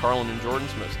listening to Carlin and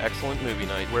Jordan's Most Excellent Movie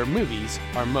Night, where movies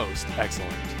are most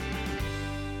excellent.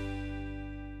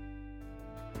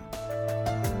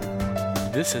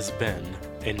 This has been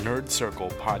a Nerd Circle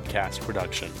podcast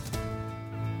production.